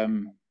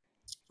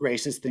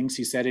racist things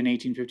he said in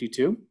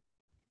 1852.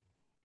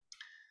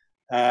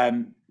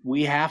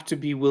 We have to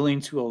be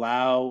willing to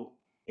allow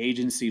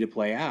agency to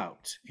play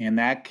out, and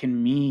that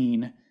can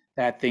mean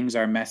that things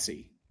are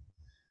messy.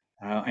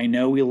 I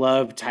know we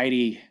love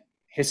tidy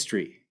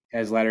history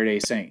as Latter-day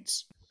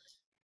Saints.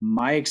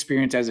 My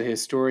experience as a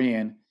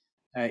historian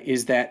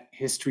is that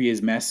history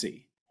is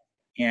messy.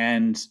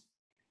 And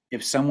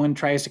if someone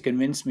tries to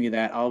convince me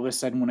that all of a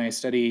sudden when I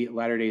study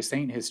Latter-day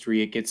Saint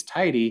history, it gets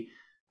tidy,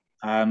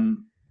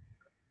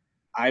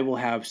 I will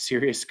have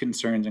serious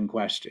concerns and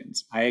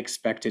questions. I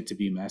expect it to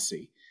be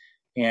messy.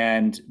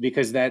 And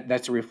because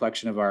that's a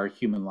reflection of our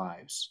human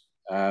lives.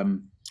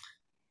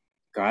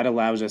 God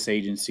allows us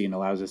agency and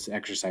allows us to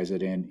exercise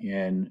it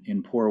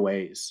in poor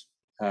ways.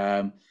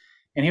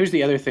 And here's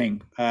the other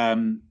thing,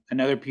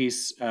 another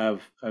piece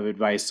of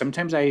advice.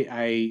 Sometimes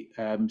I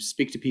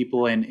speak to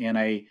people and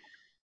I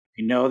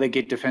know they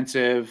get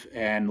defensive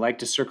and like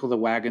to circle the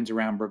wagons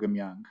around Brigham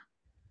Young.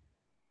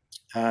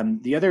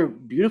 The other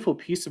beautiful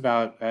piece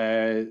about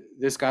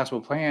this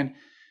gospel plan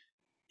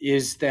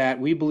is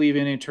that we believe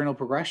in eternal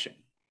progression,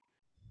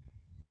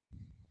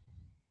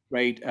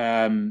 right?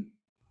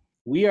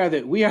 We are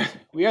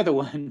the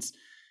ones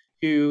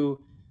who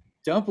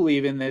don't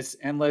believe in this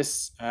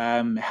endless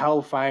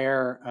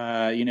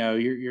hellfire. You know,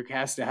 you're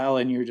cast to hell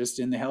and you're just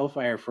in the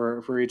hellfire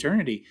for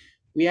eternity.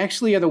 We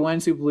actually are the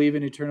ones who believe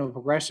in eternal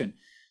progression.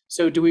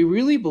 So do we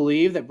really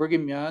believe that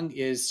Brigham Young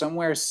is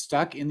somewhere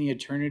stuck in the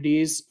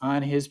eternities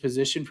on his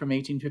position from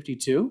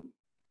 1852?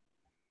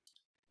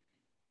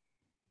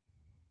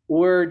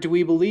 Or do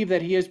we believe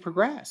that he has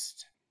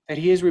progressed, that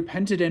he has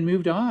repented and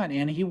moved on,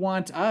 and he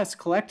wants us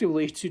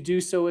collectively to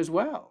do so as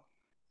well?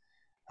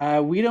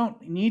 We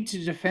don't need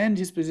to defend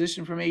his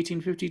position from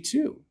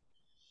 1852.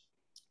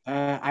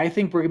 I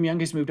think Brigham Young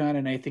has moved on,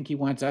 and I think he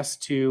wants us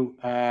to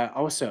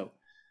also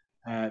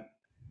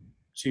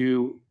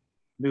to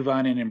move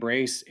on and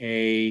embrace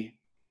a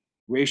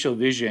racial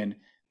vision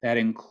that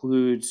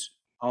includes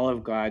all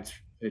of God's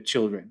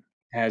children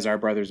as our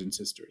brothers and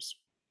sisters.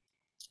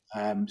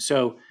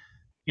 So,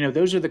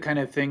 those are the kind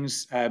of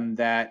things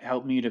that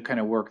help me to kind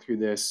of work through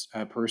this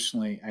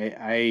personally.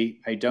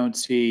 I don't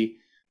see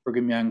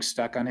Brigham Young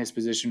stuck on his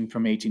position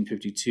from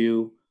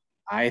 1852.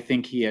 I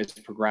think he has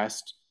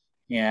progressed,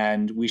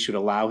 and we should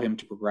allow him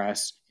to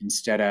progress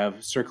instead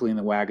of circling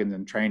the wagons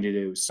and trying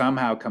to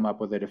somehow come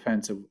up with a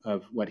defense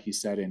of what he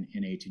said in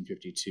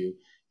 1852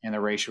 and the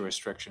racial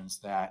restrictions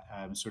that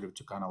sort of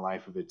took on a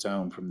life of its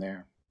own from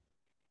there.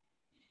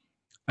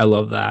 I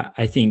love that.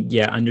 I think,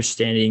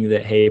 understanding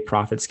that, hey,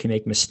 prophets can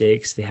make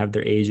mistakes, they have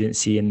their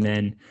agency. And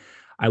then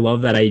I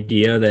love that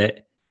idea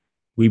that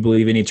we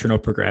believe in eternal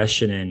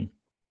progression, and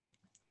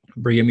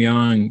Brigham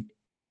Young,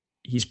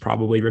 he's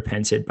probably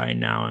repented by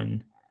now.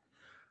 And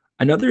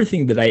another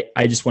thing that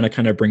I just want to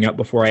kind of bring up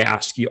before I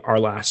ask you our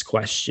last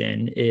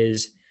question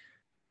is,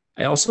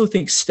 I also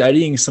think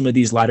studying some of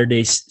these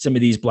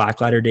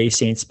Black Latter-day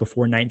Saints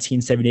before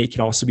 1978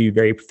 can also be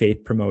very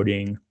faith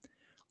promoting.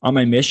 On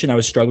my mission, I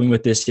was struggling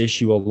with this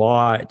issue a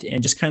lot,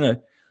 and just kind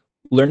of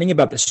learning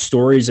about the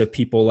stories of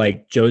people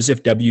like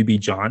Joseph W.B.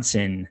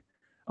 Johnson,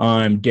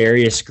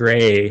 Darius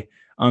Gray,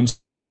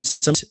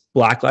 some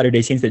Black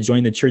Latter-day Saints that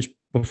joined the church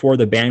before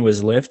the ban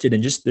was lifted,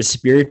 and just the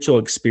spiritual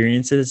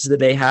experiences that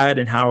they had,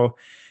 and how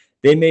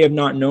they may have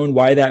not known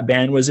why that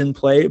ban was in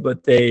play,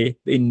 but they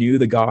knew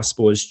the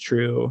gospel is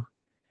true.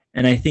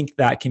 And I think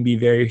that can be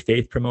very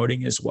faith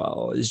promoting as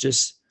well. Is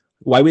just,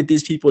 why would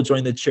these people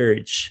join the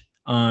church?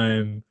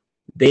 The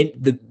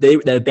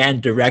ban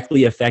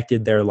directly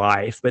affected their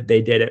life, but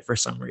they did it for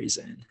some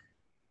reason.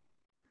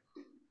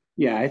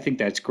 Yeah, I think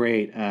that's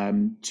great.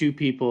 Two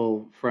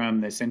people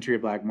from the Century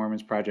of Black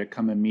Mormons Project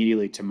come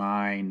immediately to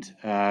mind,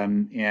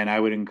 and I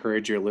would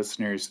encourage your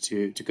listeners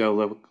to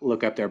go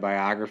look up their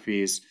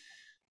biographies.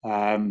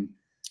 Frida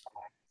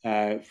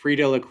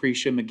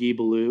Lucretia McGee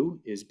Ballou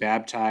is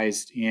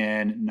baptized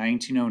in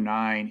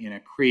 1909 in a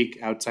creek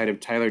outside of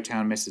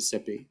Tylertown,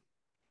 Mississippi.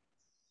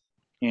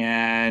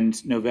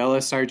 And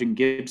Novella Sergeant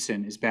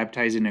Gibson is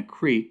baptized in a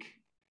creek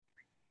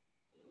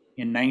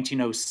in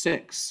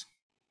 1906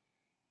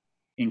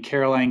 in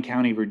Caroline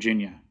County,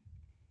 Virginia.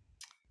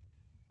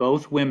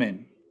 Both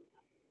women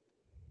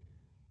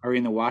are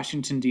in the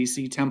Washington,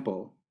 D.C.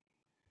 temple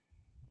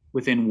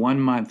within 1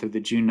 month of the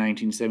June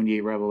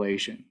 1978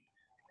 revelation.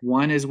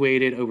 One has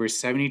waited over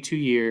 72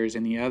 years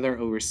and the other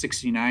over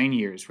 69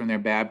 years from their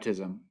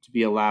baptism to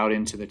be allowed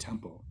into the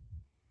temple.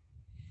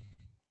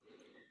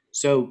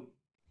 So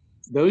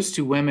those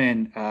two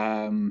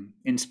women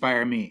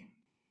inspire me.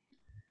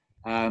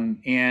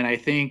 And I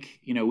think,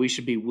 we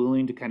should be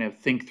willing to kind of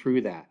think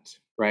through that,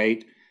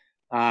 right?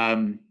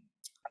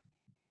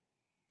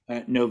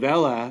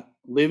 Novella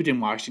lived in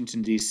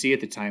Washington, D.C.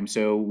 at the time.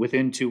 So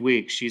within 2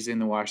 weeks, she's in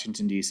the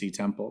Washington, D.C.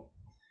 temple.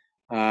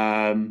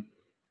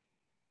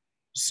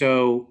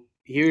 So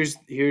here's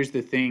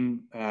the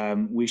thing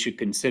we should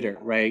consider,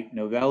 right?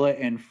 Novella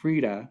and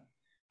Frida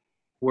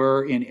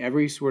were in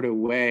every sort of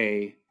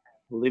way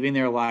living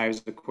their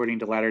lives according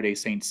to Latter-day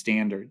Saint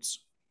standards.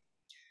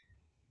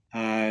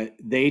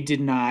 They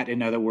did not,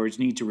 in other words,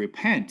 need to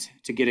repent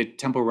to get a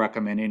Temple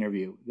Recommend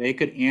interview. They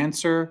could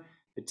answer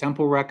the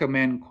Temple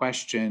Recommend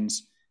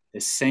questions the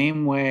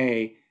same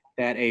way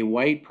that a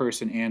white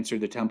person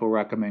answered the Temple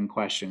Recommend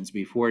questions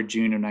before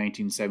June of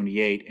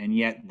 1978, and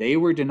yet they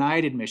were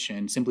denied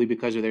admission simply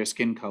because of their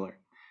skin color.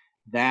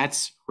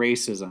 That's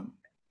racism.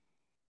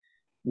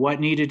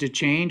 What needed to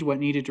change? What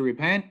needed to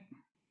repent?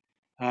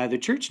 The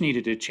church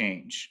needed to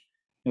change.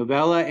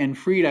 Novella and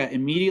Frida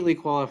immediately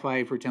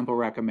qualified for Temple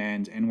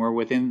Recommend and were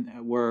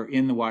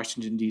in the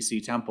Washington,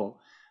 D.C. temple.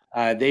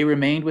 They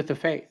remained with the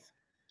faith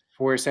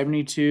for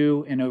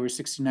 72 and over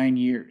 69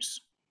 years.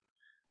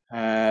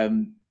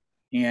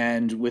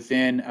 And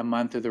within a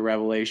month of the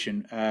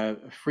revelation,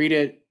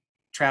 Frida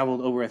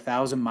traveled over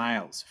 1,000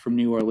 miles from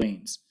New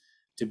Orleans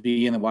to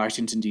be in the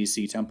Washington,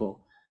 D.C.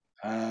 temple,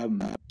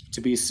 to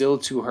be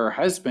sealed to her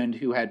husband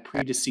who had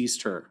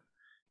predeceased her.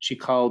 She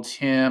called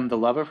him the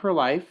love of her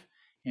life,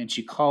 and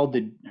she called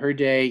her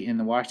day in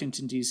the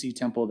Washington, D.C.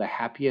 temple the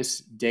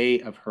happiest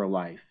day of her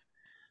life.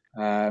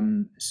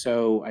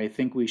 So I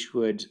think we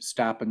should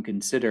stop and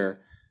consider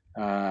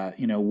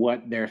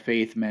what their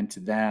faith meant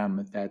to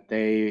them, that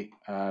they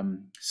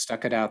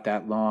stuck it out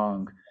that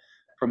long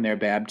from their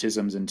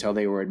baptisms until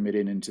they were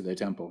admitted into the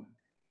temple.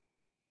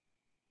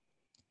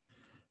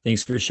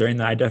 Thanks for sharing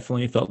that. I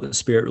definitely felt the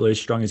Spirit really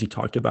strong as you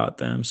talked about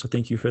them. So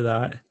thank you for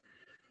that.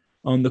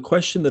 The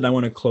question that I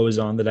want to close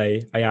on, that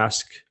I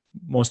ask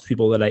most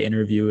people that I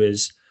interview,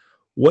 is,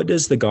 what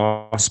does the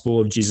gospel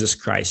of Jesus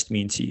Christ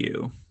mean to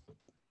you?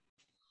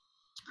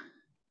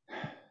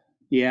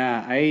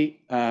 Yeah,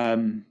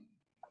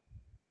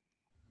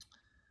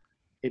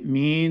 it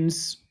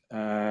means,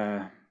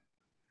 I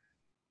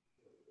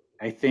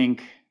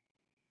think,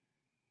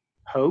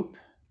 hope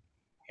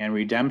and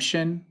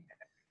redemption,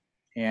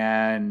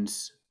 and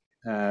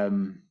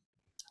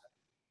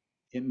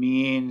it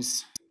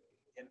means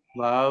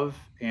love,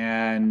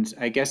 and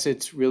I guess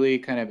it's really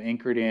kind of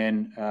anchored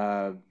in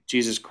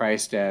Jesus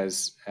Christ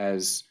as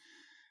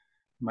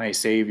my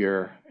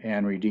Savior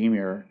and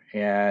Redeemer,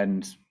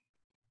 and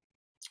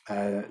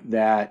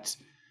that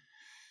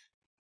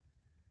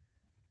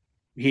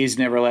He's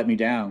never let me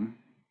down,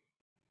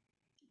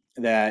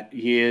 that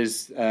He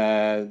is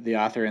the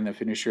author and the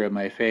finisher of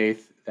my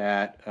faith,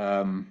 that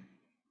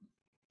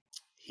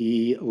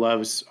He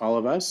loves all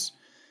of us.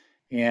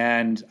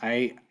 And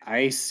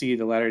I see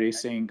the Latter-day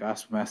Saint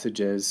gospel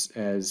messages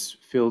as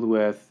filled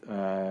with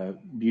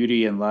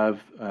beauty and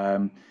love.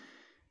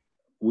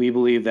 We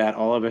believe that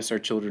all of us are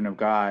children of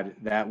God.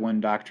 That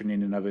one doctrine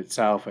in and of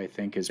itself, I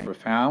think, is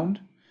profound.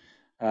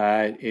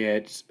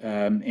 It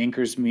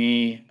anchors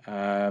me,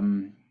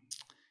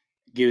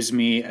 gives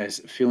me a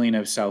feeling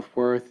of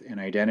self-worth and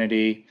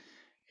identity,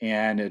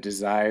 and a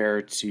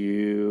desire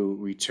to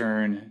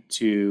return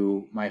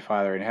to my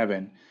Father in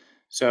heaven.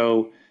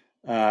 So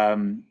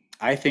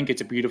I think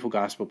it's a beautiful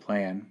gospel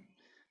plan.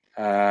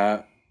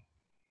 I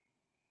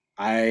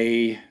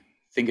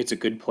think it's a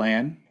good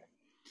plan.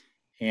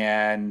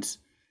 And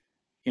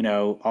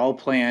all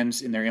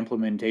plans in their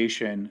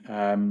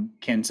implementation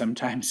can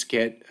sometimes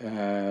get,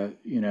 can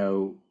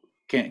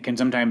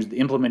sometimes the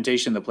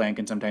implementation of the plan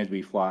can sometimes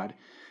be flawed.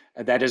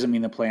 That doesn't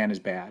mean the plan is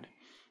bad.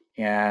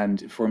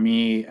 And for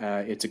me,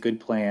 it's a good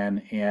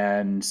plan.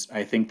 And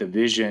I think the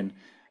vision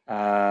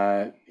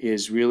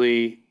is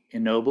really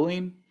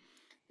ennobling.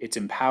 It's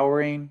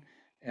empowering.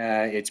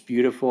 It's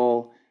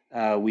beautiful.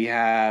 We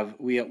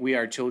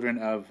are children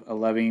of a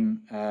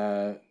loving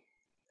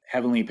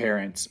heavenly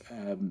parents.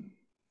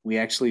 We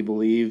actually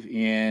believe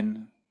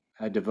in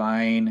a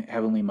divine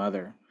heavenly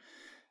mother.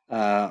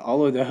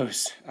 All of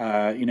those,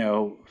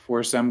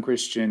 for some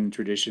Christian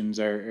traditions,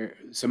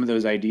 some of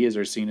those ideas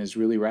are seen as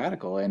really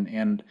radical,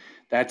 and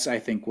that's, I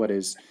think, what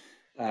is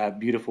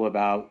beautiful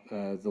about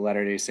the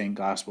Latter-day Saint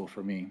gospel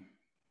for me.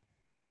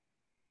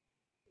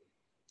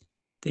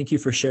 Thank you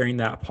for sharing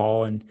that,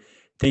 Paul, and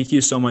thank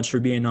you so much for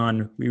being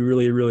on. We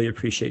really, really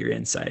appreciate your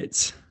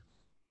insights.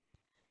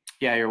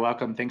 Yeah, you're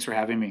welcome. Thanks for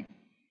having me.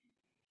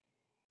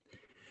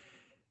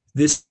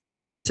 This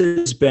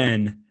has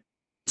been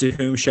To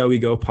Whom Shall We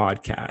Go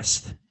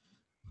podcast.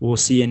 We'll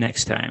see you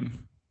next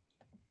time.